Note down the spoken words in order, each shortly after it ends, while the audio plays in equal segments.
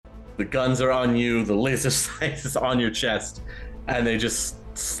The guns are on you, the laser sight is on your chest, and they just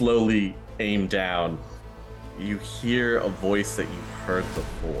slowly aim down. You hear a voice that you've heard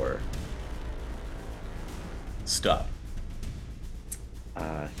before. Stop.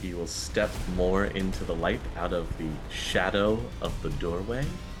 He will step more into the light out of the shadow of the doorway.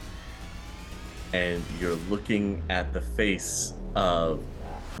 And you're looking at the face of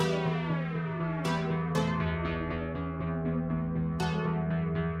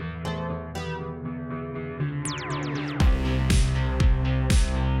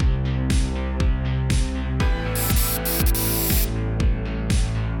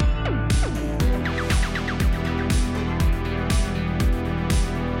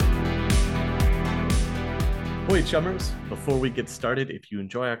Boy Chummers. Before we get started, if you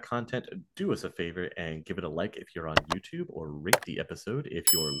enjoy our content, do us a favor and give it a like if you're on YouTube, or rate the episode if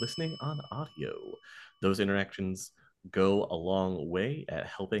you're listening on audio. Those interactions go a long way at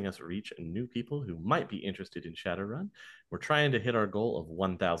helping us reach new people who might be interested in Shadowrun. We're trying to hit our goal of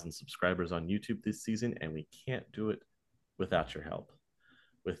 1,000 subscribers on YouTube this season, and we can't do it without your help.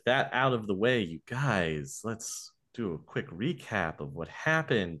 With that out of the way, you guys, let's do a quick recap of what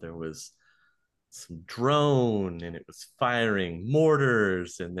happened. There was some drone, and it was firing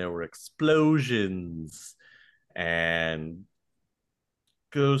mortars, and there were explosions, and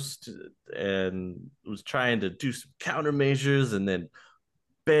Ghost and was trying to do some countermeasures, and then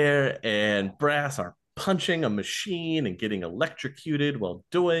Bear and Brass are punching a machine and getting electrocuted while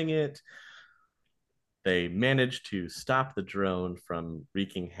doing it. They managed to stop the drone from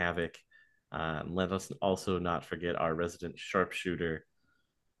wreaking havoc. Let us also not forget our resident sharpshooter,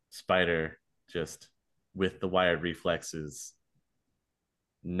 Spider, just with the wired reflexes,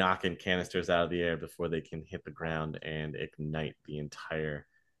 knocking canisters out of the air before they can hit the ground and ignite the entire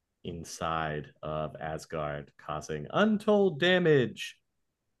inside of Asgard, causing untold damage.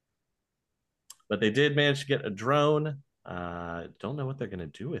 But they did manage to get a drone. Don't know what they're going to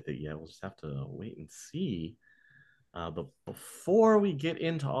do with it yet. We'll just have to wait and see. But before we get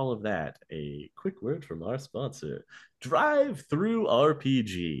into all of that, a quick word from our sponsor, Drive Through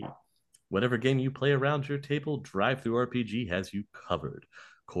RPG. Whatever game you play around your table, Drive Through RPG has you covered.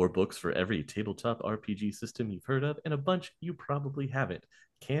 Core books for every tabletop RPG system you've heard of, and a bunch you probably haven't,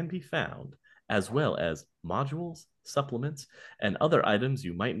 can be found, as well as modules, supplements, and other items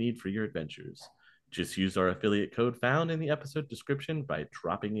you might need for your adventures. Just use our affiliate code found in the episode description by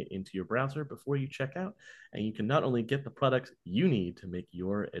dropping it into your browser before you check out, and you can not only get the products you need to make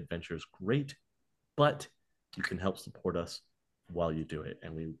your adventures great, but you can help support us while you do it,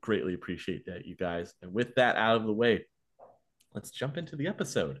 and we greatly appreciate that, you guys. And with that out of the way, let's jump into the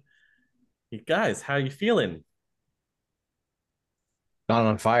episode. You guys, how you feeling? Not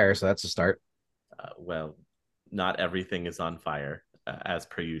on fire, so that's a start. Well, not everything is on fire, as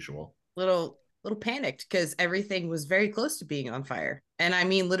per usual. Little panicked because everything was very close to being on fire, and I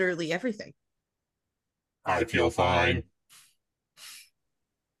mean literally everything. I feel fine.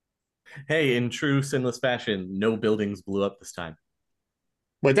 Hey, in true SINless fashion, no buildings blew up this time.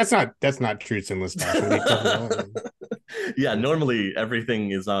 Wait, that's not true SINless fashion. Yeah, normally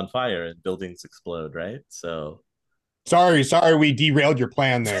everything is on fire and buildings explode, right? So sorry, we derailed your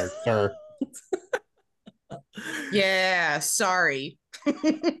plan there, sir. Yeah, sorry.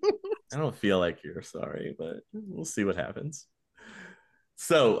 I don't feel like you're sorry, but we'll see what happens.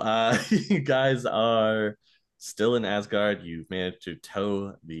 So you guys are still in Asgard. You've managed to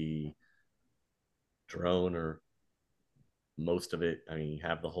tow the drone, or most of it. I mean, you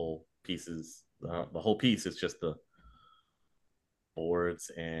have the whole pieces. The whole piece is just the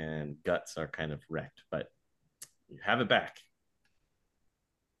boards and guts are kind of wrecked, but you have it back.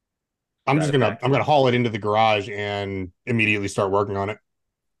 I'm gonna haul it into the garage and immediately start working on it.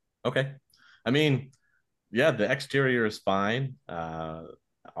 Okay. I mean, yeah, the exterior is fine.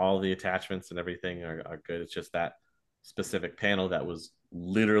 All the attachments and everything are good. It's just that specific panel that was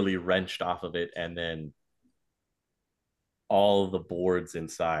literally wrenched off of it, and then all the boards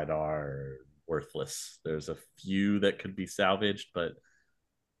inside are worthless. There's a few that could be salvaged, but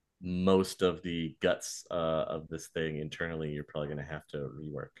most of the guts of this thing internally, you're probably going to have to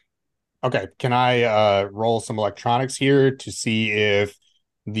rework. Okay. Can I roll some electronics here to see if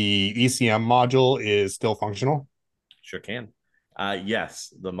the ECM module is still functional? Sure can.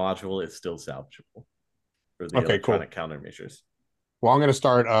 Yes, the module is still salvageable for the electronic countermeasures. Well, I'm going to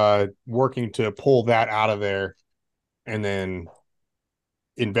start working to pull that out of there and then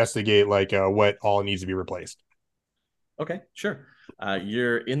investigate what all needs to be replaced. Okay, sure.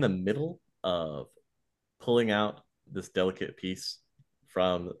 You're in the middle of pulling out this delicate piece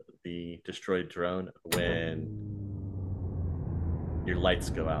from the destroyed drone when your lights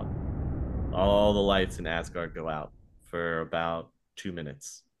go out. All the lights in Asgard go out for about 2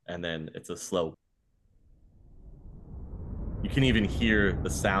 minutes, and then it's a slow. You can even hear the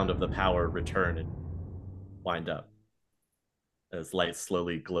sound of the power return and wind up as lights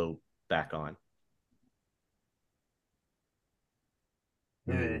slowly glow back on.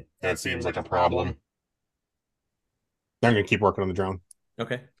 That seems like a problem. I'm gonna keep working on the drone.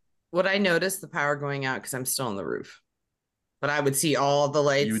 Okay. Would I notice the power going out because I'm still on the roof? But I would see all the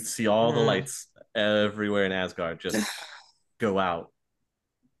lights. You would see all the lights everywhere in Asgard just go out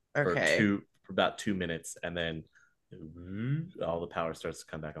Okay. for about 2 minutes, and then all the power starts to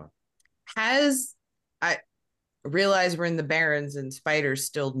come back on. I realize we're in the Barrens and Spider's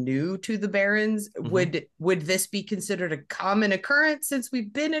still new to the Barrens. Would this be considered a common occurrence since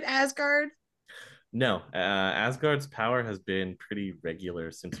we've been at Asgard? No, Asgard's power has been pretty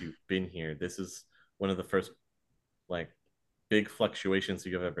regular since you've been here. This is one of the first like big fluctuations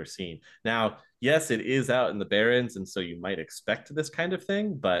you've ever seen. Now, yes, it is out in the Barrens, and so you might expect this kind of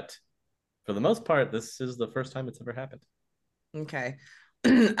thing, but for the most part, this is the first time it's ever happened. Okay.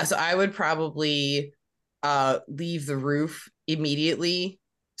 So I would probably leave the roof immediately,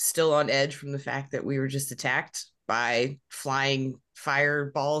 still on edge from the fact that we were just attacked by flying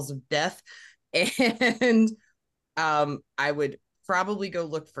fireballs of death. And I would probably go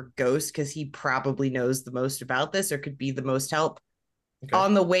look for Ghost because he probably knows the most about this or could be the most help. Okay.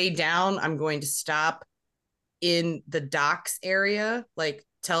 On the way down, I'm going to stop in the docks area, like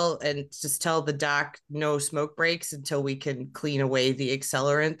tell the dock no smoke breaks until we can clean away the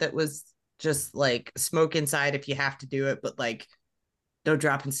accelerant that was just like smoke inside if you have to do it, but like no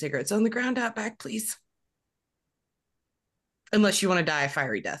dropping cigarettes on the ground out back, please. Unless you want to die a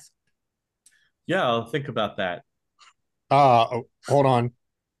fiery death. Yeah, I'll think about that. Hold on.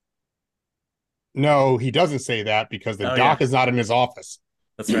 No, he doesn't say that because the doc is not in his office.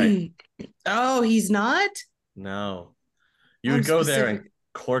 That's right. Oh, he's not? No. You would go there and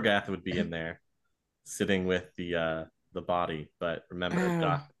Korgath would be in there sitting with the body, but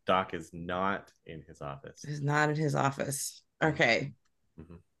remember, Doc is not in his office. He's not in his office. Okay.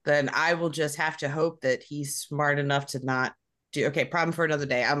 Then I will just have to hope that he's smart enough to not do. Okay, problem for another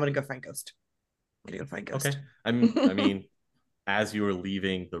day. I'm gonna go find Ghost. Okay. I mean, as you were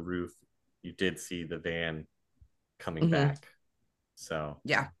leaving the roof, you did see the van coming back. So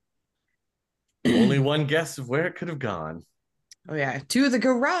yeah. Only one guess of where it could have gone. Oh yeah, to the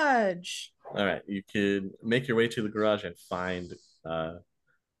garage. All right, you could make your way to the garage and find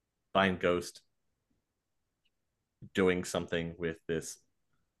Ghost doing something with this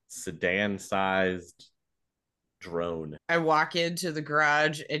sedan-sized drone. I walk into the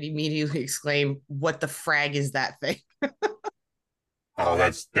garage and immediately exclaim, "What the frag is that thing?" Oh,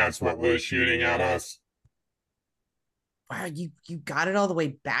 that's what was shooting at us. Wow, you got it all the way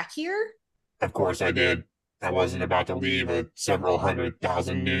back here? Of course I did. I wasn't about to leave a several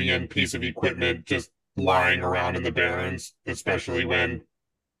 100,000 Nuyen piece of equipment just lying around in the Barrens, especially when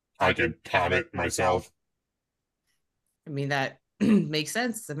I could have it myself. I mean, that makes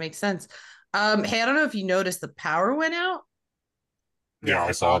sense. That makes sense. Hey, I don't know if you noticed the power went out. Yeah,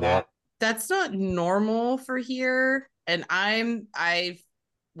 I saw that. That's not normal for here. And I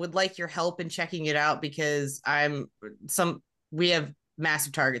would like your help in checking it out because we have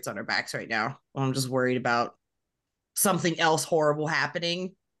massive targets on our backs right now. I'm just worried about something else horrible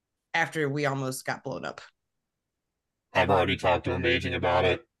happening after we almost got blown up. I've already talked to Amazing about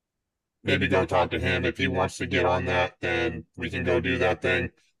it. Maybe go talk to him. If he wants to get on that, then we can go do that thing.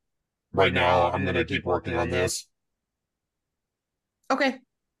 Right now, I'm going to keep working on this. Okay.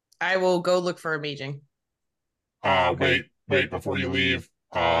 I will go look for Amazing. Wait, before you leave.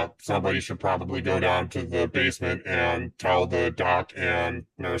 Somebody should probably go down to the basement and tell the doc and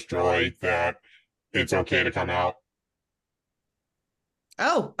Nurse Joy that it's okay to come out.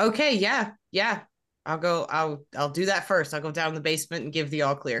 Oh, okay, yeah. I'll do that first. I'll go down in the basement and give the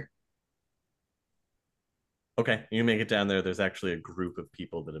all clear. Okay, you make it down there. There's actually a group of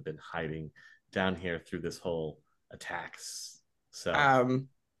people that have been hiding down here through this whole attacks. So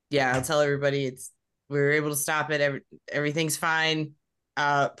yeah, I'll tell everybody we were able to stop it. Everything's fine.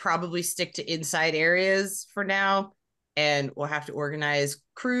 Probably stick to inside areas for now, and we'll have to organize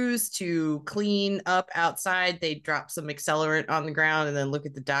crews to clean up outside. They drop some accelerant on the ground and then look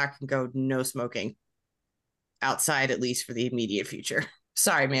at the dock and go, no smoking outside, at least for the immediate future.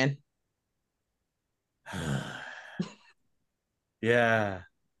 Sorry, man. Yeah,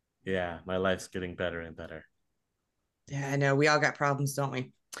 my life's getting better and better. Yeah, I know. We all got problems, don't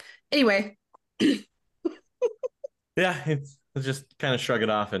we? Anyway. Yeah, it's just kind of shrug it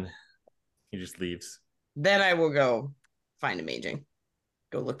off and he just leaves. Then I will go find Amazing.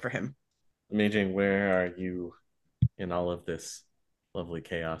 Go look for him. Amazing. Where are you in all of this lovely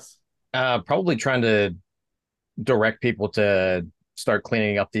chaos? Probably trying to direct people to start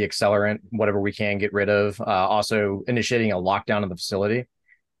cleaning up the accelerant, whatever we can get rid of. Also initiating a lockdown of the facility. Okay.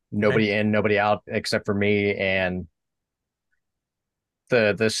 Nobody in, nobody out except for me and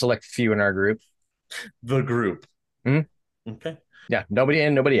the select few in our group. The group. Hmm? Okay. Yeah, nobody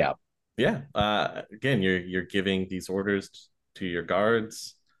in, nobody out. Yeah. Again, you're giving these orders to your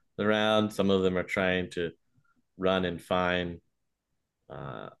guards around. Some of them are trying to run and find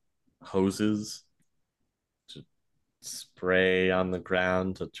uh, hoses to spray on the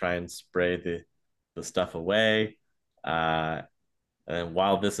ground to try and spray the stuff away. Uh, and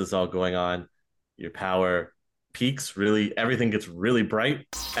while this is all going on, your power peaks really, everything gets really bright,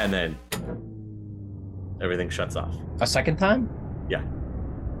 and then everything shuts off. A second time? Yeah.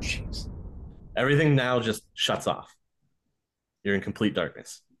 Jeez. Everything now just shuts off. You're in complete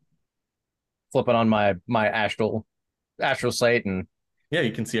darkness. Flipping on my astral sight and Yeah,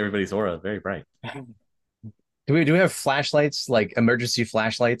 you can see everybody's aura very bright. do we have flashlights, like emergency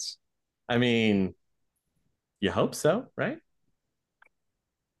flashlights? I mean, you hope so, right?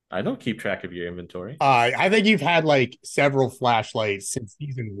 I don't keep track of your inventory. I think you've had like several flashlights since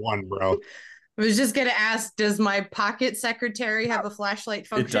season 1, bro. I was just gonna ask, does my pocket secretary have a flashlight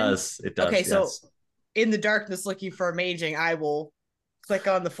function? It does. It does. Okay, so yes. in the darkness looking for Amazing, I will click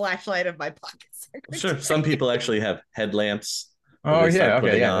on the flashlight of my pocket secretary. Sure. Some people actually have headlamps. that Oh they start yeah, okay,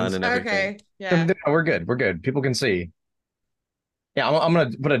 putting yeah. on and everything. Okay, yeah. No, we're good. We're good. People can see. Yeah, I'm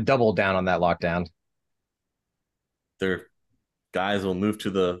gonna put a double down on that lockdown. Their guys will move to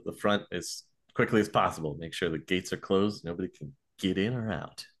the front as quickly as possible. Make sure the gates are closed. Nobody can get in or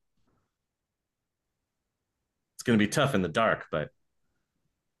out. It's going to be tough in the dark, but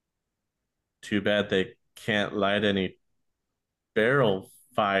too bad they can't light any barrel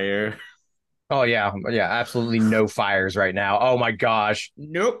fire. Oh yeah, yeah, absolutely no fires right now. Oh my gosh.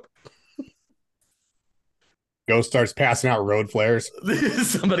 Nope. Ghost starts passing out road flares.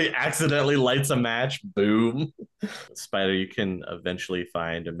 Somebody accidentally lights a match. Boom. Spider, you can eventually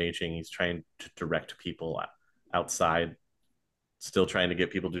find Amazing. He's trying to direct people outside, still trying to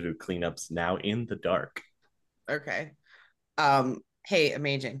get people to do cleanups now in the dark. Okay. Hey,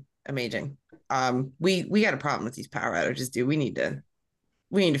 Amazing. We got a problem with these power outages, dude. We need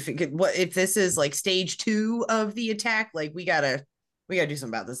to figure what if this is like stage 2 of the attack. Like we gotta do something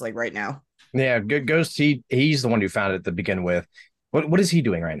about this like right now. Yeah, Ghost. He's the one who found it to begin with. What is he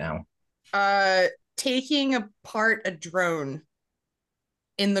doing right now? Taking apart a drone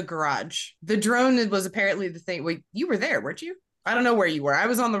in the garage. The drone was apparently the thing. Wait, you were there, weren't you? I don't know where you were. I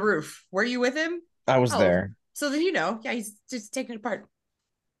was on the roof. Were you with him? I was there. So then yeah, he's just taking it apart.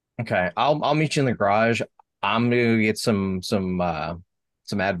 Okay, I'll meet you in the garage. I'm gonna get some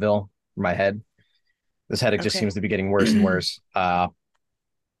Advil for my head. This headache just Okay. seems to be getting worse and worse.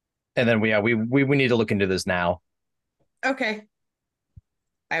 And then we need to look into this now. Okay.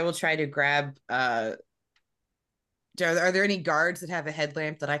 I will try to grab are there any guards that have a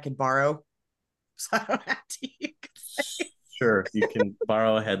headlamp that I could borrow? So I don't have to use Sure, you can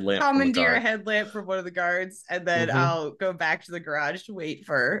borrow a headlamp. commandeer a headlamp from one of the guards, and then Mhm. I'll go back to the garage to wait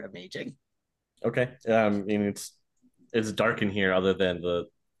for Amazing. Okay. I mean, it's dark in here. Other than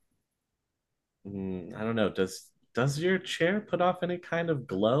I don't know. Does your chair put off any kind of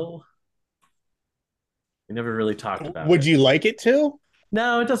glow? We never really talked about Would it. you like it to?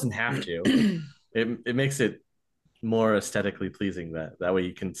 No, it doesn't have to. It makes it more aesthetically pleasing. That way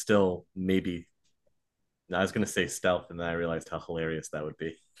you can still maybe. No, I was gonna say stealth, and then I realized how hilarious that would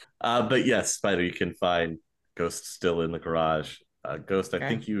be. But yes, Spider, you can find Ghost still in the garage. Ghost, Okay. I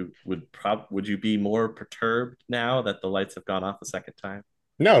think you would you be more perturbed now that the lights have gone off a second time?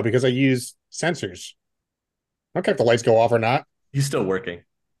 No, because I use sensors. I don't care if the lights go off or not. He's still working.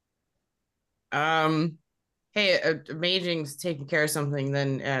 Hey, Amazing's taking care of something.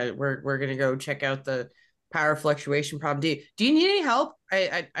 Then we're gonna go check out the power fluctuation problem. Do you need any help?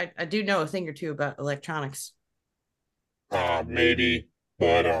 I do know a thing or two about electronics. Maybe,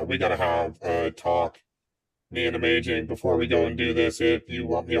 but we gotta have a talk, me and Amazing, before we go and do this, if you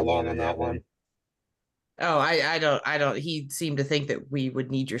want me along on that one. Oh, I don't. He seemed to think that we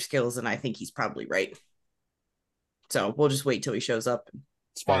would need your skills, and I think he's probably right. So we'll just wait till he shows up.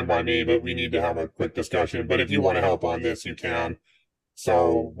 It's fine by me, but we need to have a quick discussion. But if you want to help on this, you can.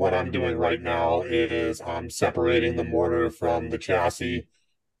 So what I'm doing right now is I'm separating the mortar from the chassis.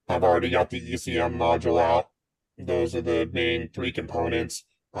 I've already got the ECM module out. Those are the main 3 components.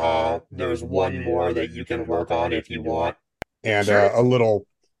 There's one more that you can work on if you want. And Sure.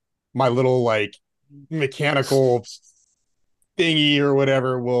 my little like mechanical thingy or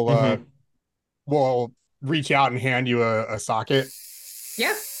whatever will Mhm. will reach out and hand you a socket.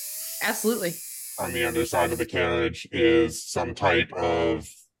 Yeah, absolutely. On the underside of the carriage is some type of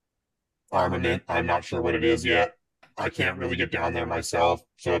armament. I'm not sure what it is yet. I can't really get down there myself.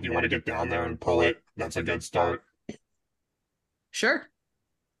 So if you want to get down there and pull it, that's a good start. Sure.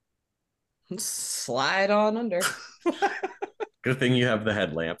 Slide on under. Good thing you have the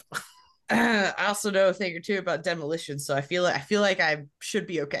headlamp. I also know a thing or two about demolition, so I feel like I should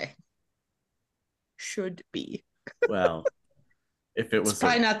be okay. Should be. Well, if it was It's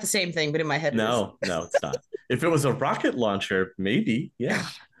probably not the same thing, but in my head, no, it's not. If it was a rocket launcher, maybe, yeah.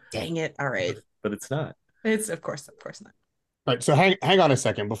 Dang it! All right, but it's not. It's of course not. All right, so hang on a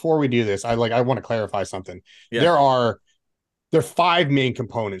second before we do this. I want to clarify something. Yeah. There are 5 main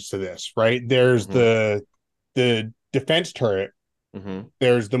components to this, right? There's the defense turret.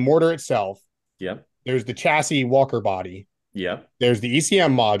 There's the mortar itself. Yep. There's the chassis walker body. Yep. There's the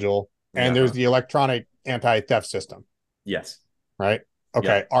ECM module, and there's the electronic anti-theft system. Yes. Right.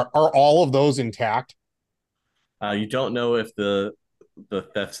 Okay. Yep. Are all of those intact? You don't know if the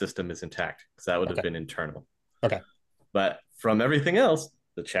theft system is intact because that would have been internal. Okay. But from everything else,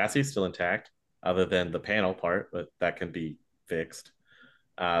 the chassis is still intact, other than the panel part, but that can be fixed.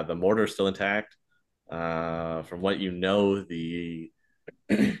 The mortar is still intact. From what you know, the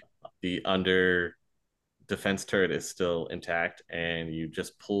under defense turret is still intact, and you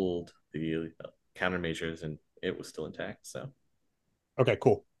just pulled the countermeasures, and it was still intact. So, okay,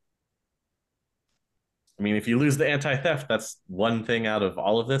 cool. I mean, if you lose the anti-theft, that's one thing out of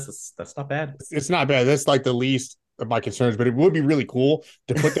all of this. That's not bad. It's not bad. That's like the least of my concerns, but it would be really cool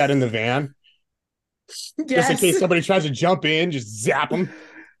to put that in the van. Yes. Just in case somebody tries to jump in, just zap them.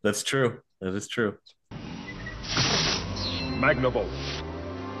 That's true. That is true. Magnavolt.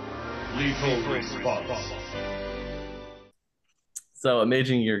 Lethal response. So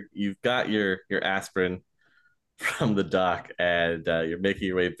imagine you've got your aspirin from the dock, and you're making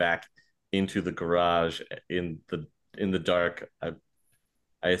your way back into the garage in the dark.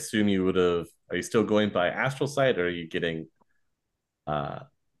 I assume you would have. Are you still going by astral sight, or are you getting a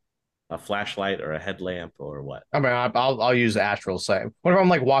flashlight or a headlamp or what? I mean, I'll use astral sight. Whenever I'm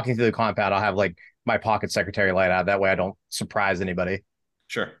like walking through the compound, I'll have like my pocket secretary light out. That way, I don't surprise anybody.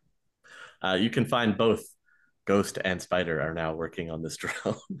 Sure. You can find both Ghost and Spider are now working on this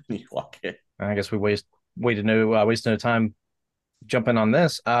drone when you walk in. I guess we wasted no time jumping on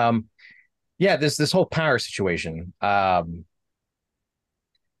this. Yeah, this whole power situation. Kind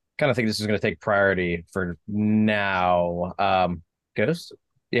of think this is going to take priority for now. Ghost,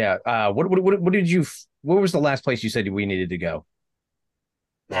 yeah. What was the last place you said we needed to go?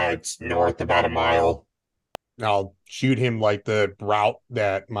 It's north about a mile. I'll shoot him like the route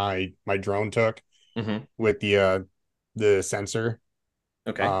that my drone took with the sensor.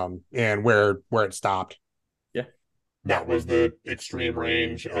 Okay. And where it stopped. Yeah. That was the extreme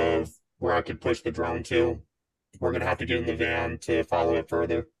range of where I could push the drone to. We're gonna have to get in the van to follow it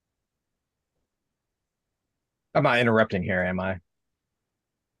further. I'm not interrupting here, am I?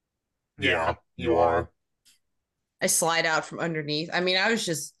 Yeah, you are. I slide out from underneath. I mean, I was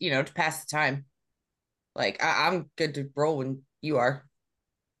just, to pass the time. Like, I'm good to roll when you are.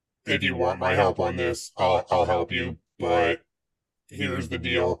 If you want my help on this, I'll help you. But here's the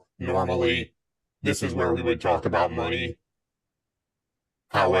deal. Normally, this is where we would talk about money.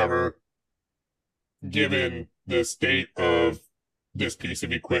 However, given the state of this piece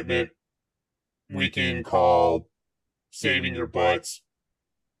of equipment, we can call saving your butts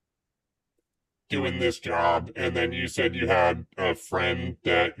doing this job. And then you said you had a friend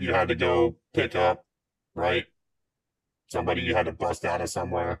that you had to go pick up, right? Somebody you had to bust out of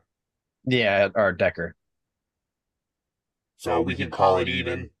somewhere. Yeah, or Decker. So we can call it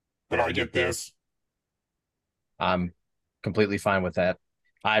even, but I get this. I'm completely fine with that.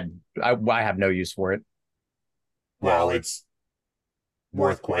 I have no use for it. Well, it's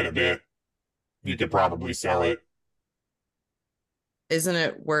worth quite a bit. You could probably sell it. Isn't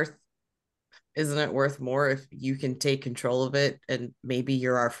it worth more if you can take control of it and maybe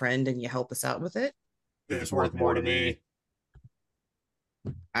you're our friend and you help us out with it? It's worth more to me.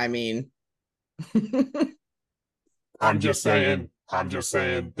 I mean, I'm just saying,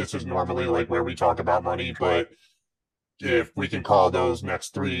 this is normally like where we talk about money, but if we can call those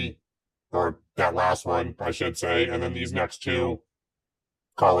next 3, or that last one, I should say, and then these next 2,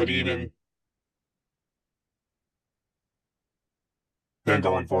 call it even, then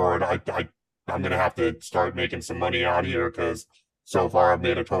going forward, I'm going to have to start making some money out here, because so far I've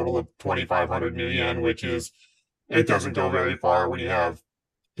made a total of 2,500 new yen, which is, it doesn't go very far when you have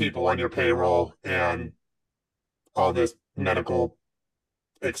people on your payroll and all this medical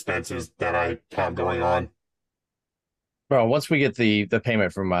expenses that I have going on. Well, once we get the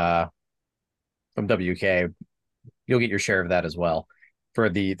payment from WK, you'll get your share of that as well for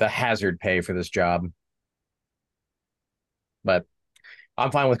the hazard pay for this job. But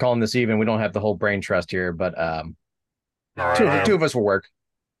I'm fine with calling this even. We don't have the whole brain trust here, but All right, two of us will work.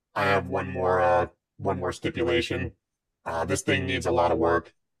 I have one more stipulation. This thing needs a lot of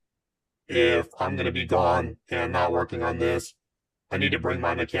work. If I'm gonna be gone and not working on this, I need to bring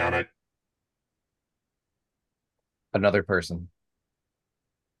my mechanic. Another person.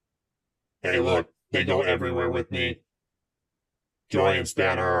 Hey, look, they go everywhere with me. Joy and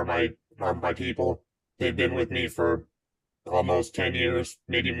Spanner are my people. They've been with me for almost 10 years,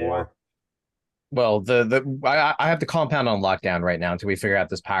 maybe more. Well, I have the compound on lockdown right now until we figure out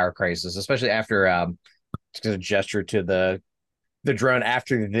this power crisis, especially after just a gesture to the drone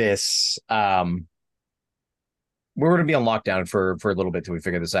after this. We're going to be on lockdown for a little bit till we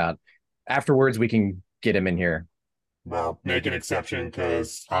figure this out. Afterwards, we can get him in here. Well, make an exception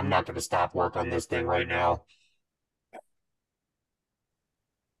because I'm not going to stop work on this thing right now.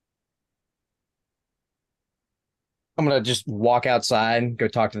 I'm going to just walk outside, go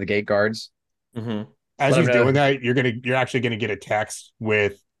talk to the gate guards. Mm-hmm. As he's doing that, you're actually gonna get a text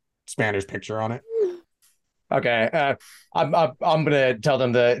with Spanner's picture on it. Okay, I'm gonna tell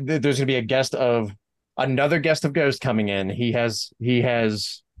them that there's gonna be another guest of Ghost coming in. He has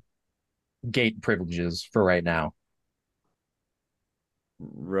gate privileges for right now.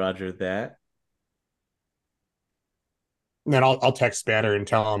 Roger that. And then I'll text Spanner and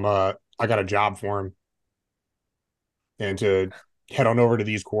tell him I got a job for him, and to head on over to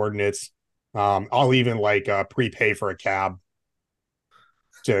these coordinates. I'll even prepay for a cab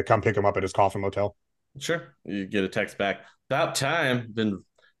to come pick him up at his coffin motel. Sure. You get a text back. About time. Been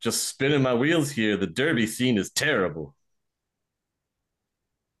just spinning my wheels here. The derby scene is terrible.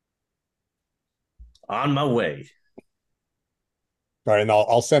 On my way. All right, and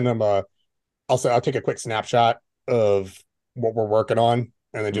I'll send them I'll take a quick snapshot of what we're working on,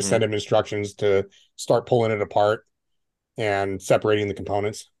 and then just send him instructions to start pulling it apart and separating the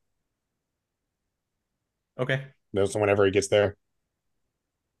components. Okay. So whenever he gets there.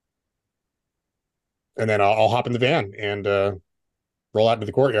 And then I'll hop in the van and roll out into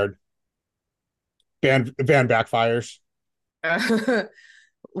the courtyard. Van backfires.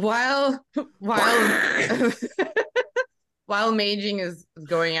 While while Maging is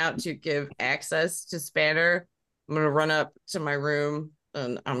going out to give access to Spanner, I'm gonna run up to my room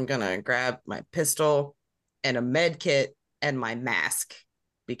and I'm gonna grab my pistol and a med kit and my mask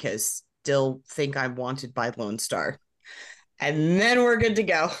because still think I'm wanted by Lone Star. And then we're good to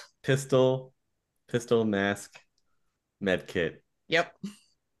go. Pistol, mask, med kit. Yep.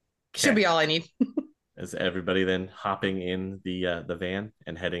 Should be all I need. Is everybody then hopping in the van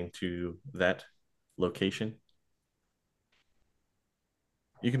and heading to that location?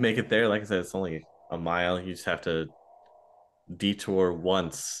 You can make it there. Like I said, it's only a mile. You just have to detour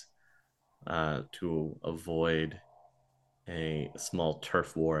once to avoid a small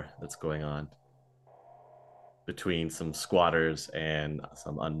turf war that's going on between some squatters and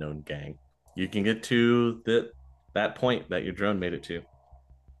some unknown gang. You can get to that point that your drone made it to.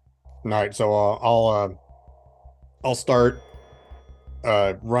 All right, so I'll start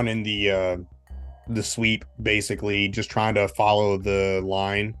running the sweep, basically just trying to follow the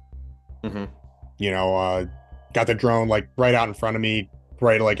line. Got the drone like right out in front of me,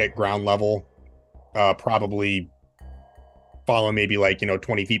 right like at ground level, probably follow maybe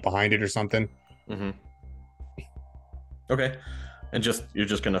 20 feet behind it or something. Okay. And you're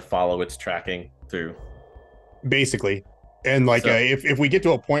just gonna follow its tracking through, basically. And if we get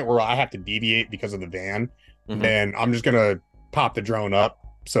to a point where I have to deviate because of the van, then I'm just gonna pop the drone up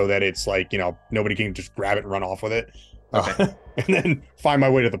so that it's nobody can just grab it and run off with it. Okay. And then find my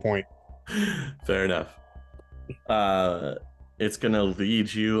way to the point. Fair enough. It's gonna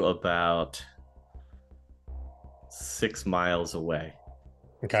lead you about 6 miles away.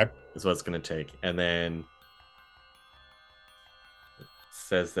 Okay. Is what it's gonna take. And then it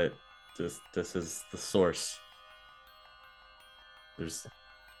says that this is the source. There's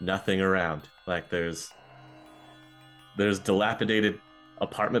nothing around. Like there's dilapidated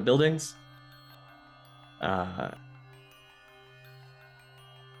apartment buildings.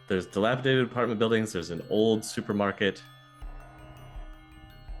 There's dilapidated apartment buildings. There's an old supermarket,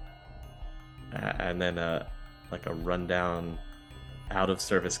 and then a rundown, out of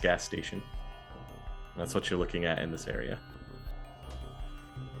service gas station. That's what you're looking at in this area.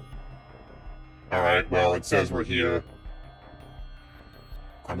 All right. Well, it says we're here.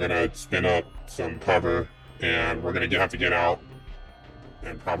 I'm gonna spin up some cover, and we're gonna have to get out.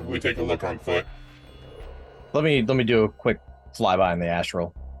 and probably take a look on foot. Let me do a quick flyby in the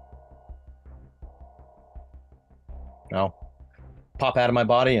astral. I'll pop out of my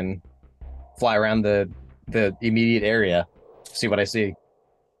body and fly around the immediate area, see what I see.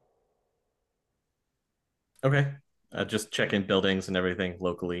 Okay. Just checking buildings and everything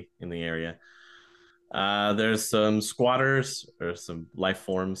locally in the area. There's some squatters or some life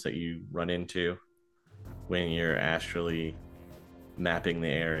forms that you run into when you're astrally mapping the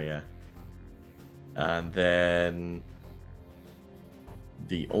area. And then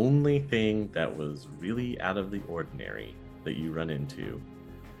the only thing that was really out of the ordinary that you run into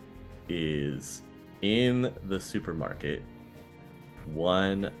is in the supermarket,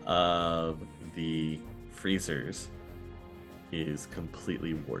 one of the freezers is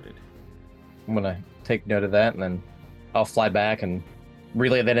completely warded. I'm gonna take note of that, and then I'll fly back and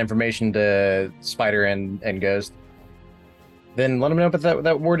relay that information to Spider and Ghost. Then let them know about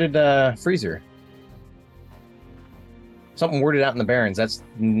that warded freezer. Something warded out in the Barrens.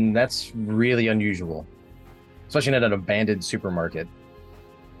 That's really unusual, especially at an abandoned supermarket.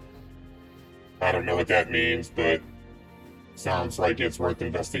 I don't know what that means, but sounds like it's worth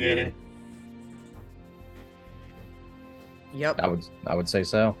investigating. Yep. I would say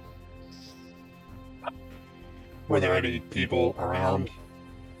so. Were there any people around?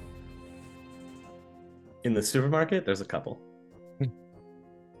 In the supermarket, there's a couple.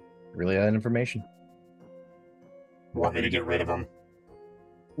 Relay that information. Want me to get rid of them?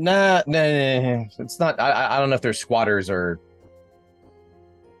 Nah. It's not. I don't know if they're squatters or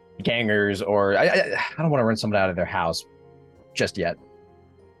gangers, or I don't want to run someone out of their house just yet.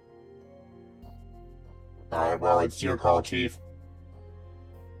 Alright, well, it's your call, Chief.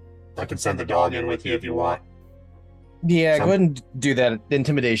 I can send the dog in with you if you want. Yeah, go ahead and do that.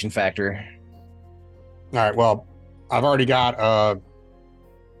 Intimidation factor. All right. Well, I've already got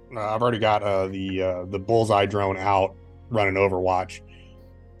the bullseye drone out running Overwatch.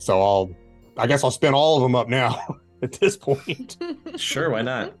 So I guess I'll spin all of them up now at this point. Sure, why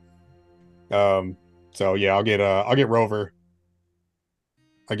not? So yeah, I'll get Rover.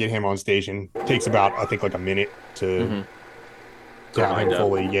 I get him on station. Takes about, I think, like a minute to have him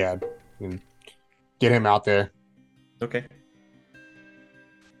fully, and get him out there. Okay.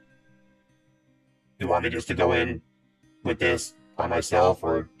 You want me just to go in with this by myself,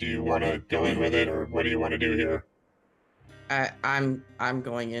 or do you want to go in with it, or what do you want to do here? I'm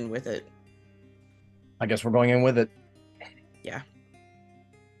going in with it. I guess we're going in with it. Yeah.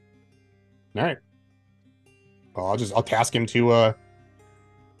 All right. Well, I'll task him to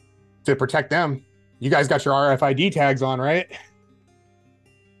protect them. You guys got your RFID tags on, right?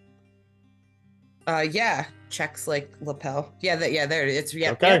 Yeah. Checks like lapel. Yeah, there it is.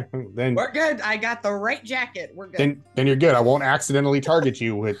 Yeah. Okay. Yeah. Then We're good. I got the right jacket. We're good. then you're good. I won't accidentally target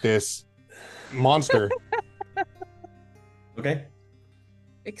you with this monster. Okay.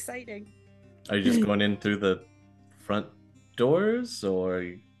 Exciting. Are you just going in through the front doors, or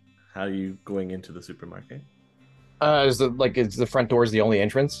how are you going into the supermarket? Is the front doors the only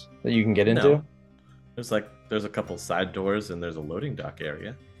entrance that you can get into? No. There's a couple side doors and there's a loading dock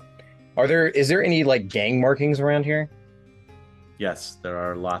area. Is there any like gang markings around here? Yes, there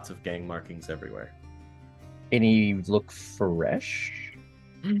are lots of gang markings everywhere. Any look fresh?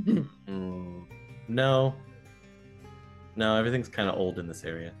 No, everything's kind of old in this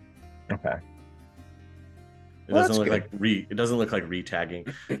area. Okay. It doesn't look like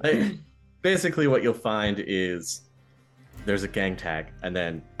retagging. Basically, what you'll find is there's a gang tag, and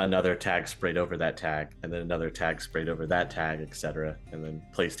then another tag sprayed over that tag, and then another tag sprayed over that tag, etc., and then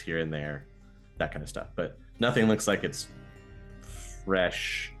placed here and there, that kind of stuff. But nothing looks like it's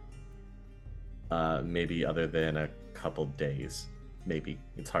fresh. Maybe other than a couple days. Maybe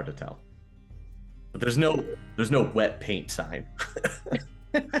it's hard to tell. But there's no wet paint sign.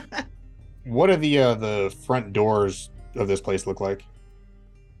 What do the front doors of this place look like?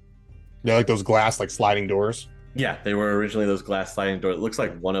 They're like those glass, like sliding doors. Yeah, they were originally those glass sliding doors. It looks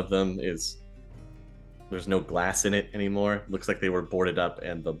like one of them there's no glass in it anymore. It looks like they were boarded up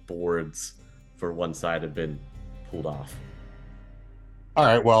and the boards for one side have been pulled off. All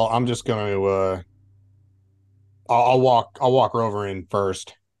right, well, I'm just gonna I'll walk Rover in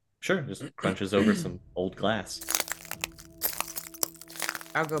first. Sure, just crunches over some old glass.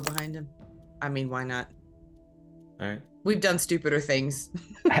 I'll go behind him. I mean, why not? All right. We've done stupider things.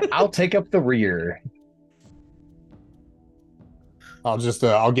 I'll take up the rear. I'll just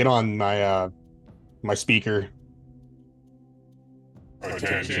I'll get on my speaker.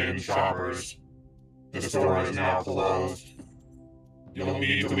 Attention, shoppers. The store is now closed. You'll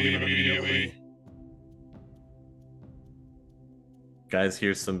need to leave immediately. Guys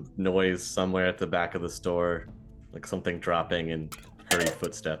hear some noise somewhere at the back of the store, like something dropping and hurried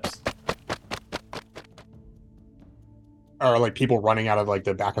footsteps. Or like people running out of like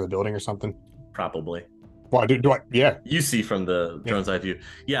the back of the building or something. Probably. Well, do I? Yeah. You see from the drone's eye view.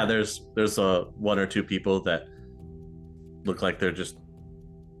 Yeah, there's one or two people that look like they're just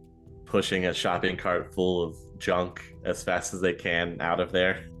pushing a shopping cart full of junk as fast as they can out of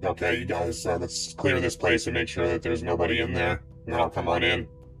there. Okay, you guys, let's clear this place and make sure that there's nobody in there. And then I'll come on in.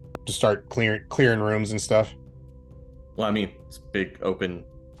 To start clearing rooms and stuff. Well, I mean, it's a big open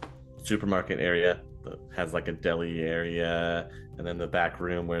supermarket area that has like a deli area, and then the back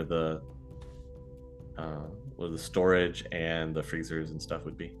room where the storage and the freezers and stuff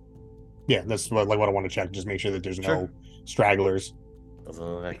would be. Yeah, that's what I want to check. Just make sure that there's Sure. no stragglers. Doesn't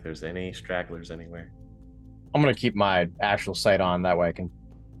look like there's any stragglers anywhere. I'm gonna keep my actual sight on, that way I can.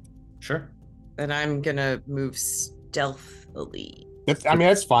 Sure. And I'm gonna move stealthily.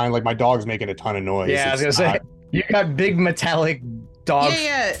 That's fine. Like my dog's making a ton of noise. Yeah, I was gonna It's say, not- you got big metallic dogs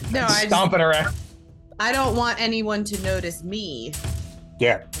Yeah. No, stomping around. I don't want anyone to notice me.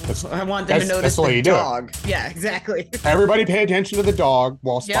 Yeah, I want them to notice that's the way the you do it. dog. Yeah, exactly. Everybody pay attention to the dog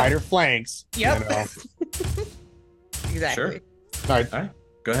while Yep. Spider flanks. Yep. You know? Exactly. All right. All right.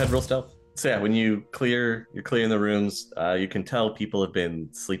 Go ahead, roll stealth. So yeah, when you're clearing the rooms, you can tell people have been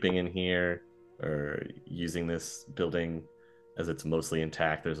sleeping in here or using this building as it's mostly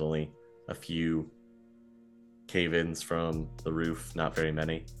intact. There's only a few cave-ins from the roof, not very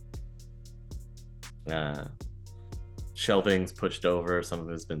many. Shelving's pushed over, some of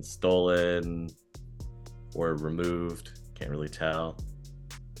it's been stolen or removed, can't really tell.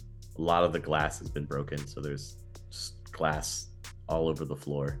 A lot of the glass has been broken, so there's just glass all over the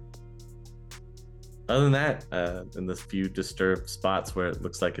floor. Other than that, in the few disturbed spots where it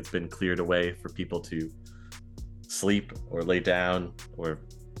looks like it's been cleared away for people to sleep or lay down or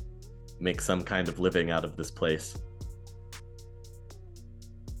make some kind of living out of this place.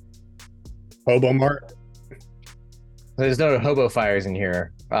 Hobo Mart. There's no hobo fires in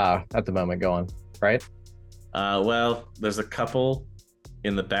here at the moment going, right? Well, there's a couple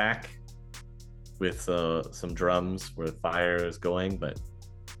in the back with some drums where the fire is going, but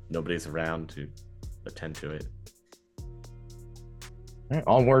nobody's around to attend to it. All right,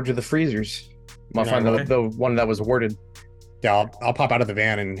 onward to the freezers. I'm gonna Yeah, find okay. the one that was awarded. Yeah, I'll pop out of the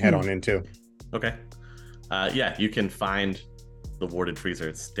van and head on in too. Okay. Yeah, you can find the warded freezer.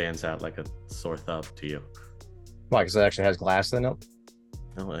 It stands out like a sore thumb to you. Why? Because it actually has glass in it.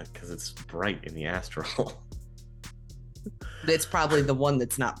 No, because it's bright in the astral. It's probably the one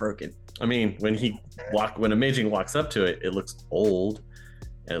that's not broken. I mean, when Amazing walks up to it, it looks old.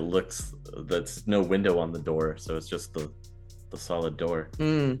 And it looks there's no window on the door, so it's just the solid door.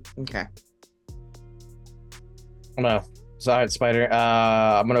 Okay. I'm gonna side Spider.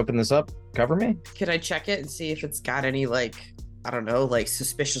 I'm gonna open this up. Cover me. Could I check it and see if it's got any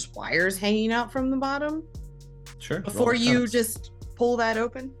suspicious wires hanging out from the bottom Sure. before roll you Arcana. just pull that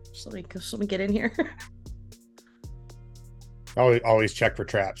open? Just let me get in here. Always check for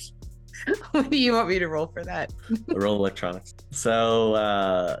traps. What do you want me to roll for that? Roll electronics.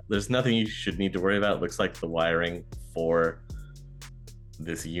 So there's nothing you should need to worry about. It looks like the wiring for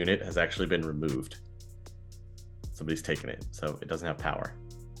this unit has actually been removed. Somebody's taken it, so it doesn't have power.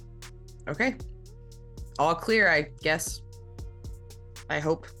 Okay. All clear, I guess. I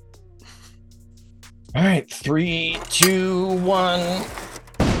hope. All right, 3, 2, 1.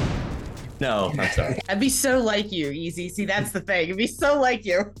 No, I'm sorry. I'd be so like you, Easy. See, that's the thing. It'd be so like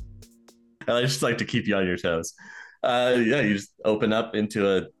you. I just like to keep you on your toes. Yeah, you just open up into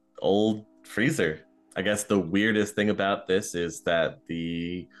an old freezer. I guess the weirdest thing about this is that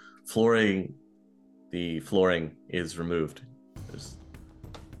the flooring is removed.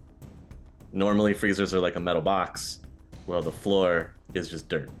 Normally freezers are like a metal box, while the floor is just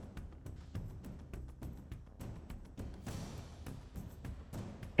dirt.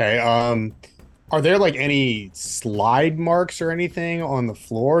 Okay. Are there like any slide marks or anything on the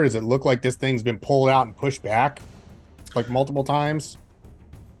floor? Does it look like this thing's been pulled out and pushed back like multiple times?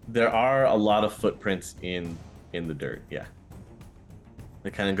 There are a lot of footprints in the dirt. Yeah,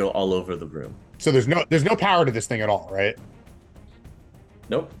 they kind of go all over the room. So there's no power to this thing at all, right?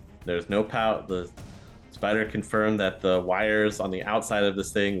 Nope, there's no power. The spider confirmed that the wires on the outside of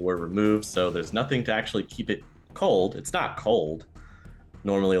this thing were removed, so there's nothing to actually keep it cold. It's not cold.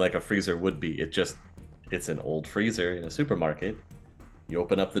 Normally, like a freezer would be. It's an old freezer in a supermarket. You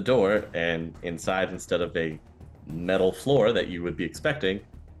open up the door, and inside, instead of a metal floor that you would be expecting,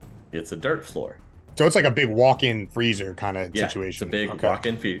 it's a dirt floor. So it's like a big walk-in freezer kind of Yeah, situation. it's a big Okay.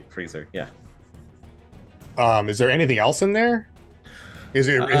 walk-in freezer. Yeah. Is there anything else in there? Is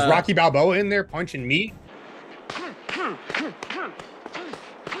Rocky Balboa in there punching meat?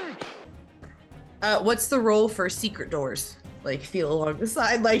 What's the roll for secret doors? Like feel along the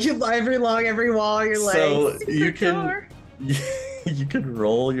side, like you along every wall. You're So like you can door. you can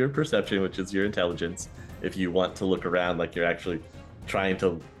roll your perception, which is your intelligence, if you want to look around like you're actually trying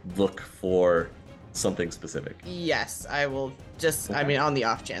to look for something specific. Yes, I will. Just Okay. I mean, on the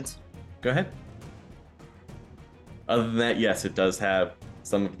off chance. Go ahead. Other than that, yes, it does have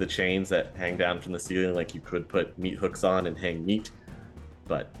some of the chains that hang down from the ceiling, like you could put meat hooks on and hang meat,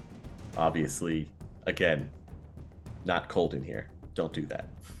 but obviously, again, not cold in here. Don't do that.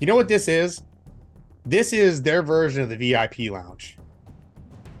 You know what this is? This is their version of the VIP lounge.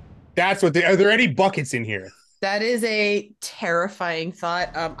 That's what are there any buckets in here? That is a terrifying thought.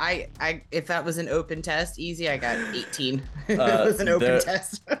 I if that was an open test, easy, I got 18. It was an open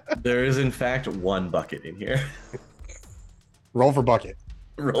test. There is, in fact, one bucket in here. Roll for bucket.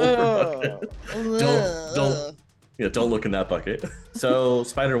 Roll for bucket. Don't look in that bucket. So,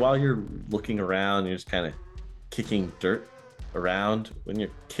 Spider, while you're looking around, you're just kind of kicking dirt around. When you're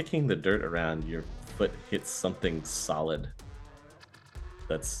kicking the dirt around, your foot hits something solid.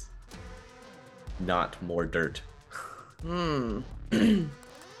 That's not more dirt.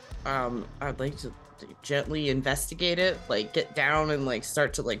 I'd like to gently investigate it, like get down and like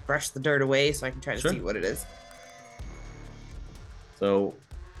start to like brush the dirt away so I can try to Sure. see what it is. So,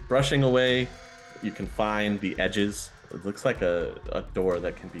 brushing away, you can find the edges. It looks like a door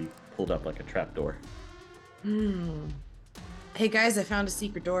that can be pulled up like a trap door. Hey guys, I found a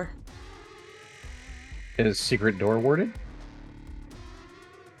secret door. Is secret door warded?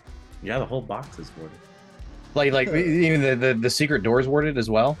 Yeah, the whole box is warded. Like even the secret door's warded as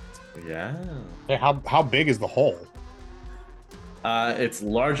well? Yeah. Hey, how big is the hole? It's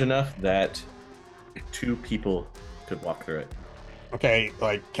large enough that 2 people could walk through it. Okay,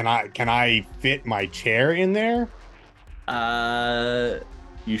 like can I fit my chair in there?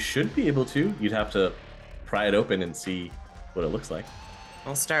 You should be able to. You'd have to pry it open and see what it looks like.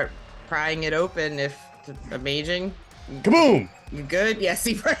 I'll start prying it open if amazing. Kaboom! You good? Yes,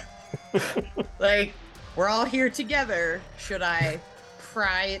 like we're all here together. Should I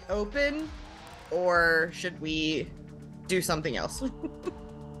pry it open or should we do something else?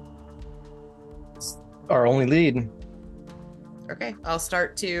 Our only lead. Okay, I'll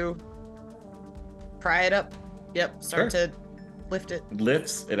start to pry it up. Yep, start Sure. to lift it. It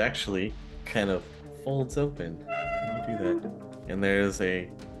lifts, it actually kind of folds open when you do that. And there's a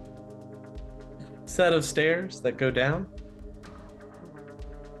set of stairs that go down.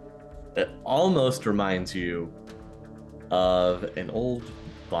 It almost reminds you of an old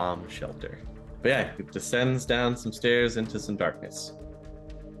bomb shelter. But yeah, it descends down some stairs into some darkness.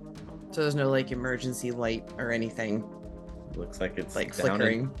 So there's no like emergency light or anything Looks like it's like down,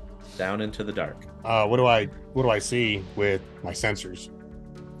 flickering. down into the dark. What do I see with my sensors?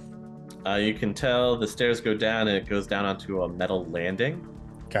 You can tell the stairs go down and it goes down onto a metal landing.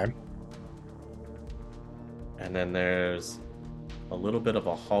 Okay. And then there's a little bit of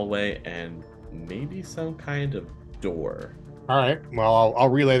a hallway and maybe some kind of door. All right. Well, I'll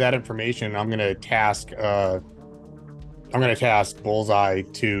relay that information. I'm gonna task Bullseye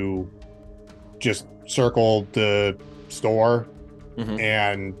to just circle the store Mhm.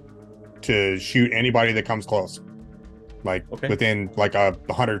 and to shoot anybody that comes close, like Okay. within like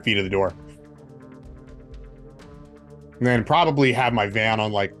 100 feet of the door. And then probably have my van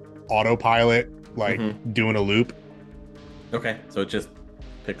on like autopilot, like doing a loop. Okay, so it just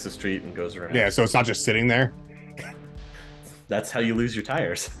picks a street and goes around. Yeah, so it's not just sitting there. That's how you lose your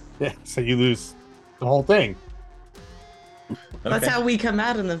tires. Yeah, so you lose the whole thing. That's Okay. how we come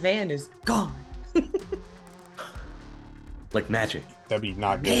out and the van is gone. Like magic. That'd be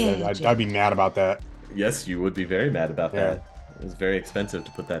not good. Magic. I'd be mad about that. Yes, you would be very mad about Yeah. that. It was very expensive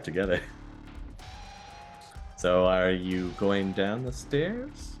to put that together. So are you going down the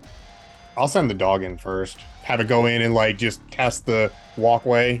stairs? I'll send the dog in first. Have it go in and like just test the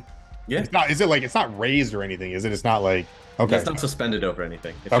walkway. Yeah. It's not. Is it like it's not raised or anything? Is it? It's not like okay. It's not suspended over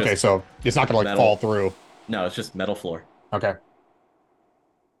anything. It's Okay, just, so it's not gonna like metal. fall through. no, it's just metal floor. Okay.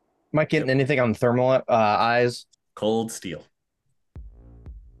 Might get anything on thermal eyes. Cold steel.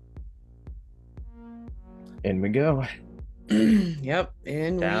 In we go. Yep,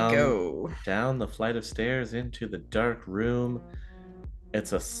 in Down. we go. Down the flight of stairs into the dark room.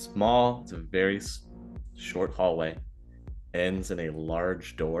 It's a very short hallway. Ends in a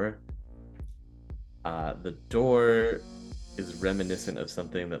large door. The door is reminiscent of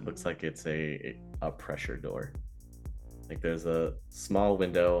something that looks like it's a pressure door. Like there's a small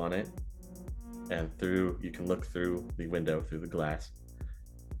window on it, and you can look through the window through the glass.